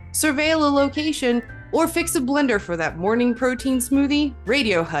property, surveil a location, or fix a blender for that morning protein smoothie,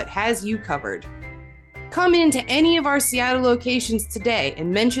 Radio Hut has you covered. Come into any of our Seattle locations today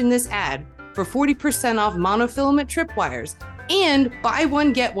and mention this ad for 40% off monofilament tripwires and buy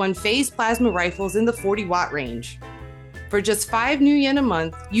one get one phased plasma rifles in the 40-watt range. For just 5 new yen a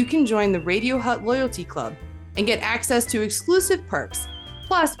month, you can join the Radio Hut Loyalty Club and get access to exclusive perks,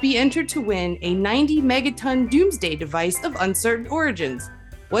 plus be entered to win a 90 megaton doomsday device of uncertain origins.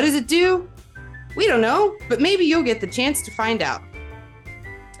 What does it do? We don't know, but maybe you'll get the chance to find out.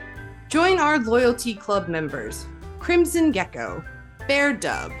 Join our Loyalty Club members: Crimson Gecko, Bear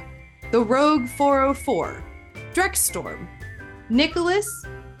Dub, The Rogue 404, Drexstorm, Nicholas,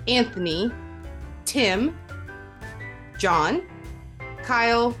 Anthony, Tim, John,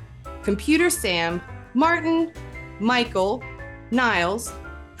 Kyle, Computer Sam, Martin, Michael, Niles,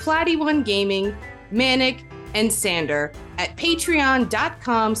 Flatty1 Gaming, Manic, and Sander at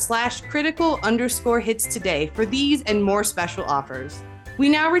patreon.com/critical_hits today for these and more special offers. We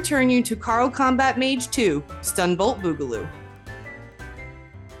now return you to Carl Combat Mage 2, Stunbolt Boogaloo.